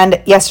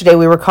 And yesterday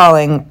we were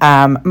calling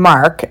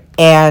Mark,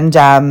 and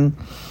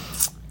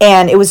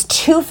it was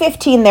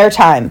 2:15 their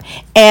time,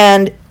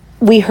 and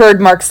we heard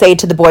Mark say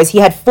to the boys, he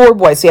had 4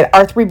 boys, so he had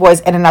our 3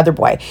 boys and another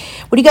boy,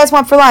 what do you guys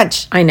want for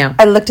lunch? I know.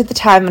 I looked at the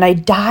time and I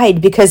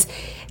died because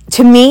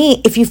to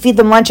me, if you feed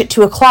them lunch at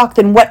 2 o'clock,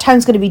 then what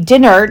time's going to be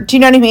dinner? Do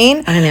you know what I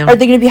mean? I know. Are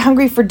they going to be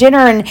hungry for dinner?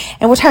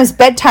 And what time's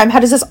bedtime? How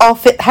does this all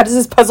fit? How does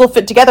this puzzle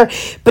fit together?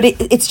 But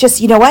it's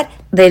just, you know what?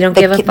 They don't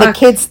give a fuck. The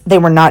kids, they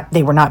were not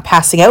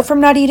passing out from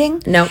not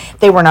eating. No.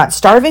 They were not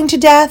starving to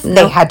death. No.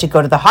 They had to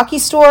go to the hockey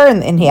store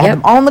and he had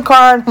them all in the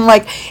car. And I'm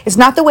like, it's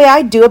not the way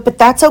I do it, but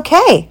that's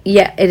okay.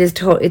 Yeah, it is.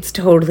 It's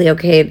totally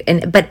okay.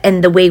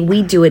 And the way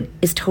we do it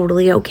is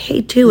totally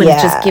okay too. And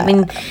just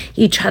giving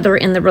each other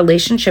in the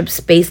relationship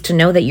space to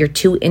know that you're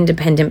 2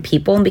 independent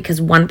people. And because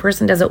one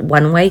person does it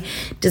one way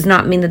does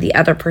not mean that the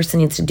other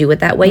person needs to do it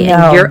that way. No.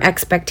 And your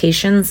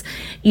expectations,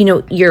 you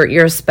know,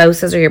 your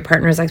spouse's or your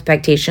partner's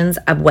expectations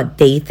of what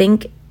they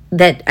think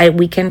that a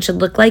weekend should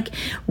look like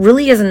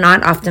really is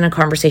not often a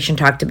conversation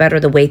talked about or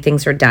the way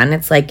things are done.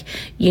 It's like,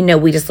 you know,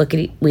 we look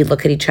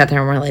at each other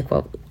and we're like,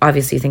 well,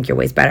 obviously you think your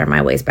way's better,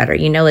 my way's better.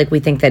 You know, like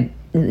we think that,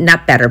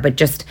 not better, but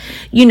just,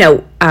 you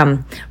know,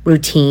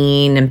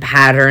 routine and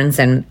patterns,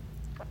 and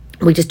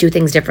we just do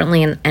things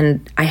differently.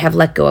 And I have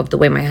let go of the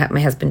way my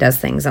husband does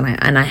things, and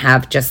I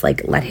have just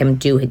like let him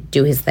do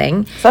his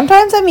thing.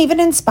 Sometimes I'm even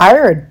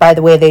inspired by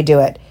the way they do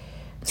it.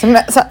 So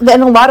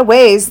in a lot of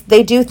ways,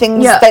 they do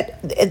things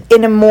that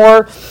in a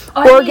more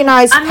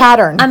organized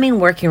pattern. I mean,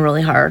 working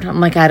really hard.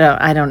 I'm like, I'm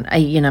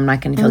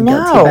not going to feel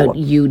guilty about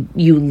you.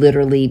 You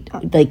literally,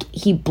 like,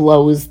 he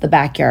blows the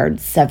backyard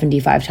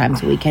 75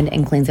 times a weekend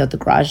and cleans out the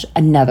garage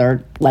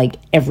another, like,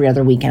 every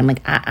other weekend. I'm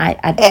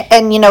like,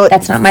 and you know,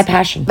 that's not my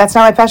passion. That's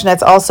not my passion.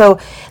 That's also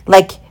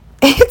like,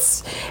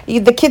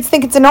 the kids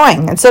think it's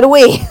annoying, and so do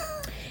we.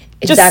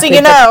 Just so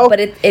you know. But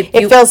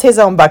it fills his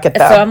own bucket,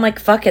 though. So I'm like,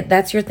 fuck it,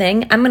 that's your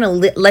thing. I'm going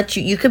to let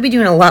you could be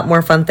doing a lot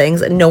more fun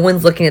things. No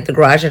one's looking at the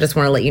garage. I just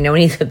want to let you know.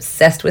 And he's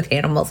obsessed with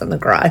animals in the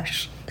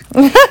garage.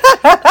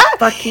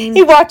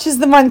 He watches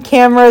them on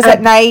cameras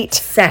at night.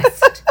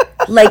 Obsessed.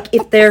 Like,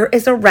 if there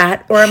is a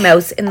rat or a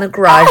mouse in the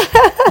garage,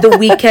 the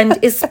weekend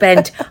is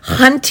spent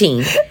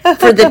hunting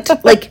for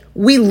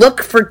we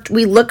look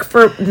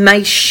for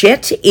my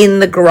shit in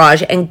the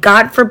garage, and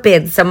God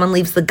forbid someone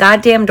leaves the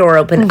goddamn door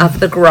open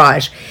of the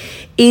garage.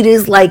 It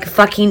is like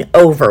fucking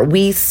over.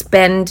 We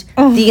spend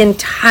the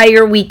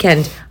entire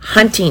weekend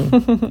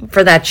hunting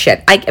for that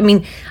shit. I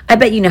mean, I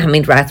bet you know how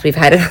many rats we've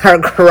had in our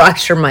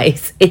garage or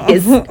mice. It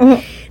is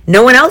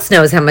no one else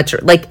knows how much.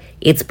 Like,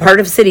 it's part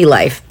of city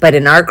life, but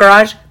in our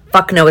garage,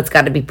 fuck no, it's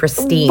got to be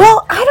pristine.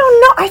 Well, I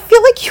don't know. I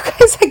feel like you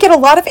guys get a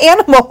lot of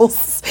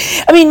animals.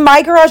 I mean,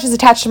 my garage is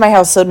attached to my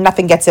house, so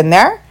nothing gets in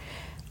there.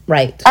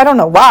 Right. I don't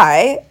know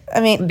why. I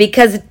mean,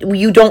 because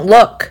you don't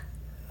look.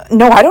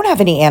 No, I don't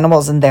have any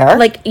animals in there.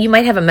 Like, you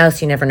might have a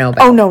mouse you never know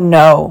about. Oh,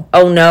 no.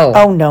 Oh, no.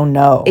 Oh,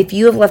 no. If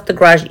you have left the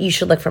garage, you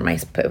should look for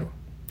mice poo.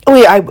 Oh,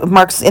 yeah,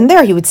 Mark's in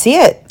there. He would see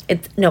it.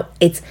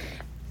 It's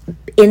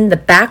in the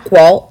back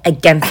wall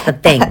against the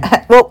thing.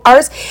 Well,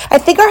 I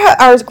think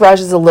ours garage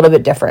is a little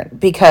bit different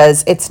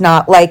because it's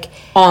not like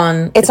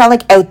it's not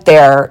like out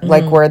there,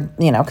 like where,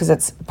 because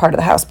it's part of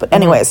the house. But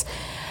anyways,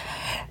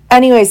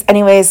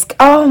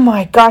 oh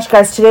my gosh,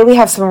 guys, today we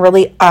have some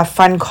really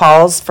fun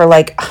calls for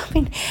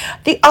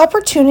the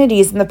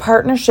opportunities and the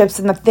partnerships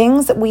and the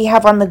things that we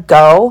have on the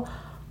go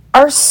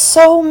are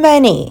so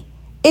many.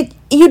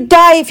 You'd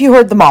die if you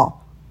heard them all.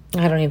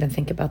 I don't even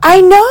think about that.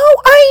 I know.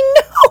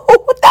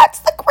 That's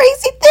the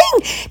crazy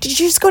thing. Did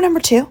you just go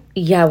number 2?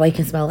 Yeah, well, I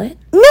can smell it.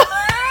 No.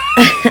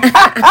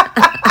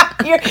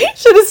 You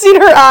should have seen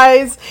her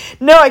eyes.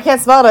 No, I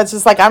can't smell it. It's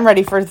just like, I'm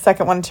ready for the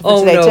second one for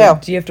today, too.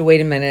 Do you have to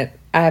wait a minute?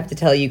 I have to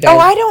tell you guys. Oh,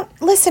 I don't.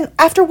 Listen,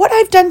 after what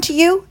I've done to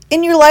you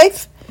in your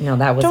life. No,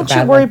 that was Don't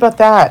you worry about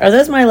that. Are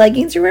those my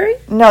leggings you're wearing?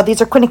 No,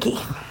 these are Quinnicky.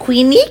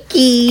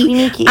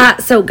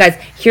 So, guys,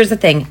 here's the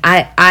thing.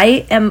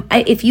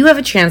 If you have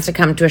a chance to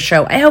come to a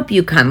show, I hope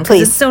you come.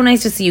 Please. It's so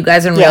nice to see you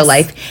guys in real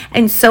life.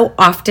 And so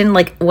often,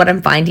 what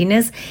I'm finding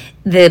is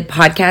the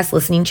podcast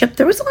listening chip,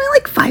 there was only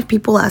 5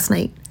 people last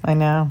night. I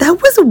know.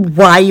 That was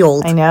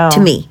wild to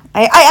me.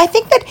 I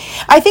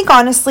think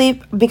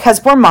honestly,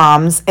 because we're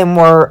moms and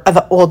we're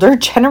the older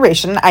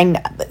generation, I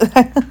know.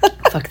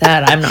 Fuck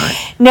that, I'm not.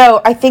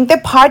 No, I think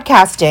that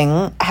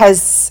podcasting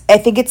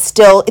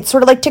it's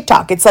sort of like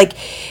TikTok. It's like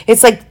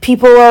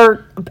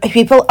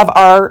people of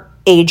our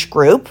age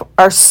group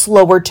are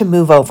slower to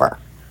move over.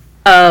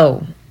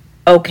 Oh,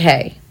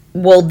 okay.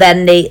 Well,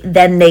 then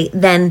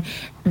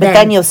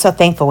you're so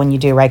thankful when you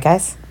do, right,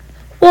 guys?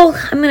 Well,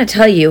 I'm going to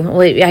tell you.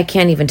 Well, I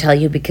can't even tell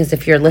you because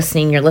if you're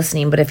listening, you're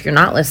listening. But if you're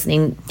not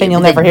listening, then you'll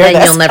never hear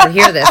this. You'll never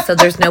hear this. So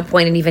there's no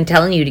point in even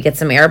telling you to get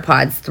some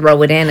AirPods,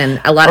 throw it in. And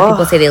a lot of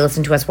people say they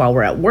listen to us while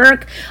we're at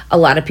work. A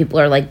lot of people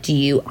are like,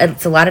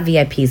 it's a lot of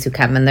VIPs who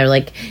come and they're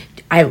like,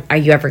 are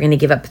you ever going to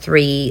give up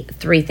three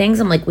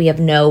things? I'm like, we have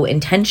no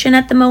intention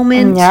at the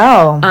moment.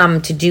 No.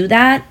 To do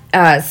that.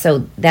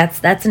 So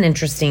that's an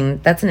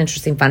interesting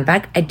fun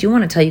fact. I do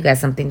want to tell you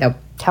guys something though.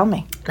 Tell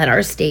me. That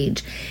our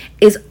stage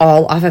is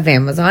all off of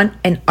Amazon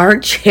and our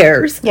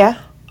chairs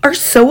are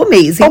so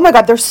amazing. Oh my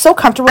God, they're so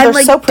comfortable. They're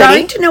so pretty. I'm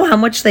dying to know how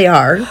much they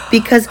are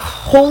because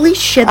holy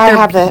shit, I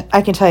have it.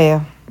 I can tell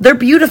you. They're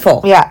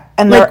beautiful. Yeah,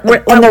 and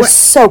they're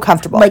so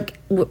comfortable.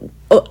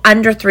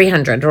 Under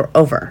 300 or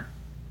over.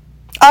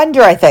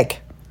 Under, I think.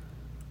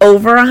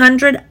 Over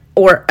 100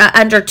 or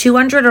under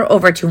 200 or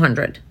over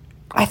 200?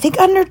 I think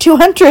under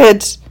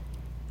 200.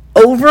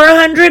 Over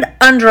 100,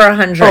 under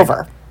 100.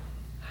 Over.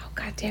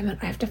 God damn it,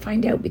 I have to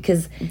find out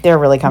because they're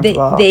really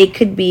comfortable. They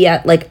could be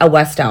at a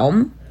West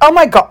Elm. Oh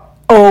my God.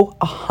 Oh,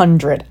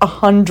 100.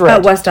 100.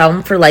 At West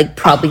Elm for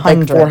probably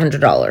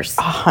 $400.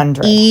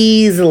 100.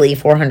 Easily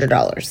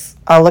 $400.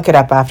 I'll look it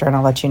up after and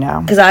I'll let you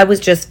know. Because I was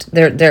just,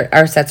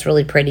 our set's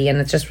really pretty and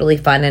it's just really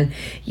fun. And,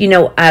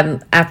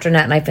 after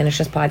Nat and I finish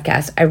this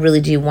podcast, I really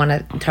do want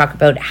to talk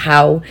about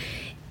how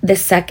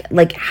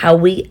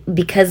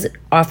because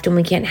often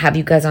we can't have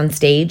you guys on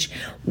stage,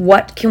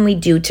 what can we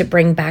do to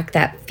bring back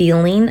that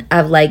feeling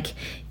of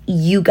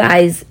you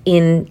guys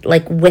in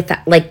with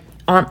that,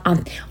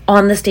 on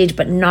the stage,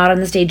 but not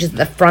on the stage, is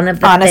the front of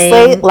the thing.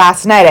 Honestly,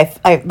 last night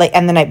I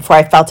and the night before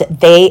I felt it.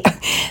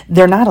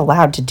 They're not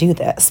allowed to do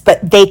this, but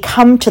they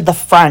come to the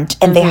front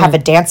and they have a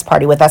dance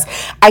party with us.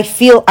 I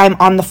feel I'm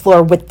on the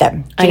floor with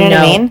them. Do you know what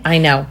I mean? I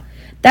know.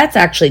 That's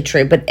actually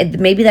true, but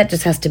maybe that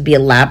just has to be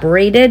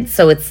elaborated.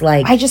 So it's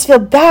I just feel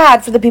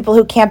bad for the people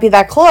who can't be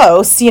that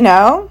close.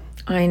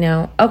 I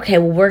know. Okay,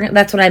 well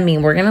that's what I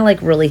mean. We're gonna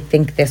really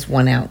think this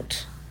one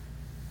out.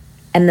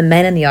 And the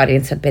men in the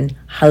audience have been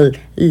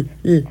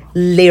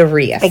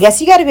hilarious. I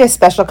guess you got to be a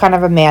special kind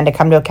of a man to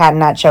come to a Cat and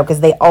Nat show because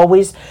they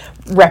always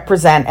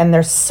represent and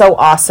they're so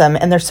awesome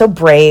and they're so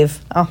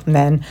brave. Oh,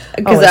 men.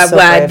 Because I'm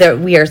glad that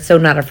we are so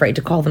not afraid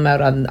to call them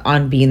out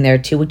on being there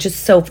too, which is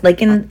so in the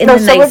nicest way.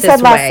 Someone said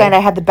last night, I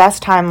had the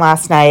best time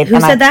last night. Who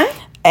said that?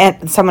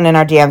 and someone in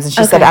our DMs, and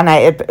she said, "And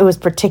it was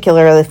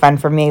particularly fun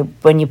for me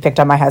when you picked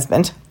on my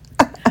husband."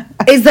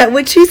 Is that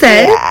what she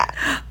said?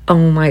 Yeah.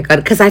 Oh my God.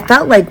 Because I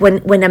felt like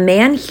when a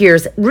man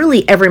hears,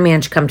 really every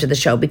man should come to the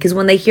show, because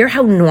when they hear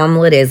how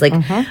normal it is, like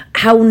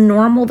how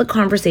normal the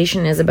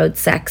conversation is about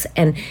sex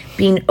and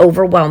being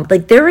overwhelmed,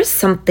 like there is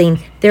something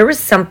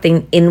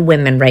in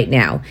women right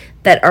now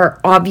that are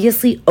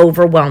obviously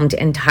overwhelmed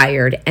and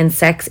tired, and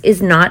sex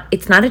is not,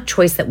 it's not a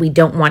choice that we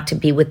don't want to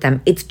be with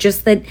them. It's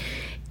just that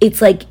it's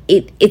like,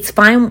 it's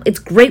fine. It's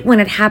great when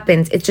it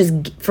happens. It's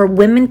just for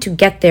women to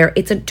get there.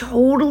 It's a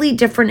totally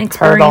different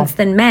experience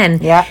than men.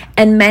 Yeah.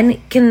 And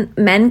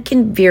men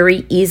can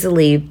very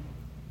easily,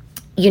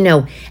 you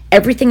know,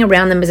 everything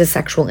around them is a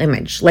sexual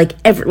image. Like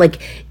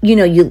you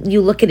know, you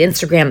look at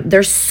Instagram,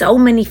 there's so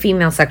many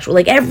female sexual,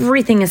 like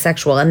everything is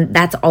sexual, and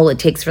that's all it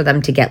takes for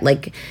them to get,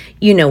 like,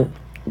 you know,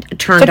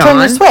 turned to turn on.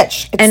 the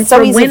switch. It's and so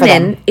for easy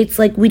women, for it's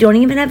like we don't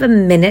even have a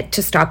minute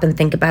to stop and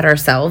think about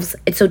ourselves.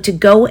 And so to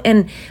go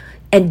and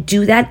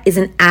do that is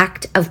an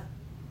act of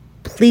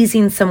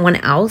pleasing someone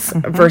else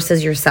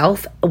versus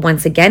yourself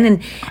once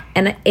again.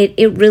 And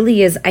it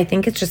really is, I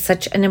think it's just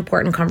such an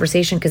important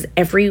conversation, because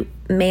every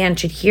man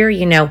should hear,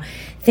 you know, I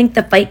think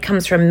the fight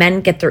comes from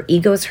men get their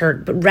egos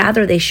hurt, but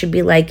rather they should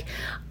be like,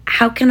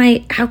 how can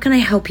I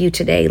help you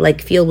today?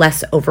 Like, feel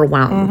less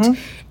overwhelmed.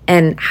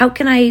 And how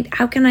can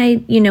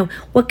I, you know,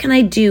 what can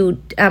I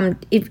do?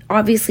 If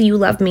obviously you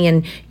love me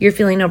and you're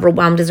feeling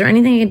overwhelmed, is there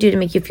anything I can do to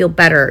make you feel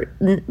better?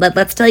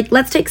 Let's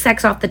take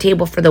sex off the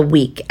table for the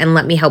week, and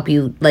let me help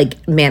you,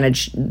 like,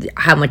 manage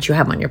how much you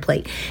have on your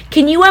plate.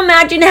 Can you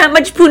imagine how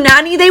much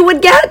punani they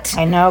would get?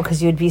 I know,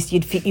 because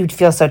you'd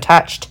feel so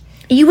touched.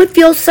 You would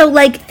feel so,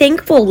 like,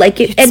 thankful, like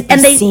it,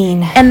 and they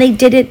seen. And they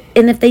did it,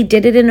 and if they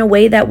did it in a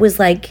way that was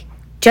like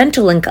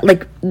gentle and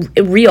like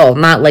real,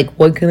 not like,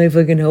 what can I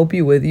fucking help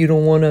you with? You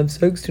don't want to have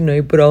sex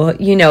tonight, but I'll,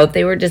 you know, if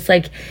they were just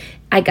like,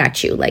 I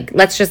got you, like,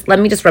 let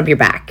me just rub your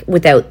back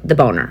without the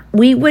boner,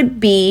 we would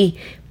be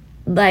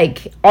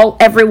like,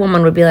 every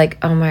woman would be like,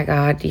 oh my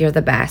God, you're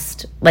the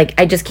best. Like,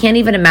 I just can't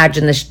even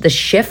imagine the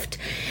shift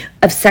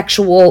of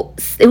sexual,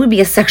 it would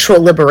be a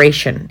sexual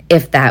liberation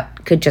if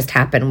that could just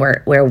happen,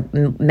 where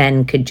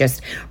men could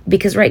just,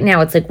 because right now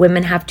it's like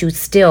women have to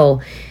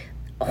still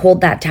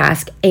hold that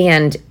task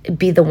and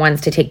be the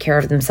ones to take care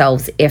of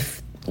themselves.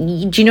 If, do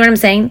you know what I'm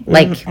saying?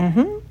 Like,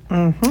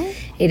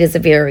 it is a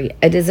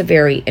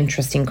very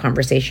interesting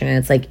conversation, and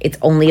it's like, it's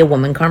only a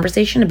woman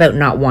conversation about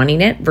not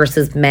wanting it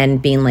versus men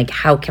being like,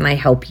 how can I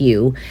help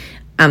you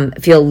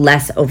feel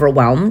less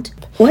overwhelmed?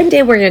 One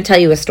day we're going to tell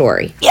you a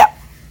story. Yeah.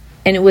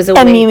 And it was a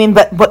and way, you mean,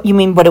 but what you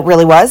mean, what it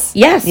really was?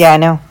 Yes. Yeah, I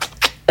know.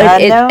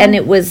 And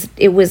it was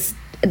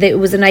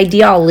an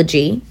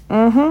ideology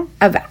of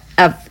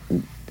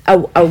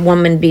a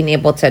woman being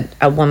able to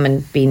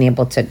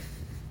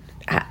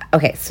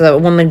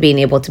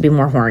be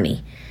more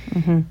horny,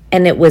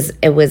 and it was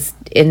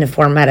in the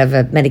format of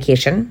a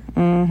medication,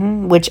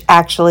 which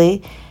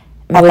actually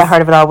at the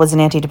heart of it all was an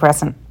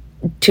antidepressant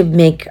to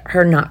make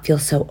her not feel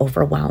so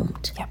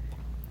overwhelmed. Yep.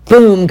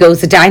 Boom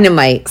goes the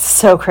dynamite.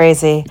 So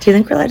crazy. Do you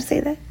think we're allowed to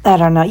say that? I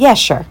don't know. Yeah,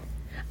 sure.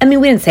 I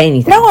mean, we didn't say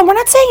anything. No, and we're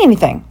not saying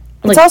anything.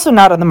 It's also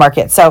not on the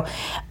market. So,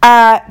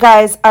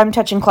 guys, I'm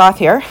touching cloth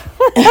here.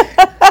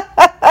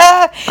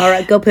 All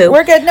right, go poo.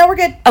 We're good. No, we're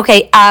good.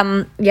 Okay.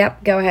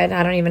 Yep. Go ahead.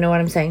 I don't even know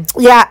what I'm saying.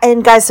 Yeah,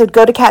 and guys, so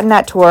go to Cat and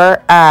Nat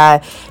Tour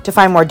to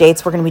find more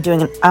dates. We're going to be doing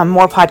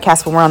more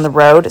podcasts when we're on the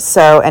road.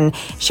 So, and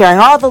sharing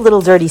all the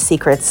little dirty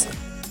secrets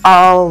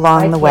all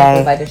along the way. I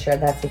can't believe I just shared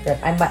that secret.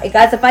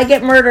 Guys, if I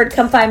get murdered,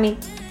 come find me.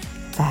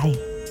 Bye.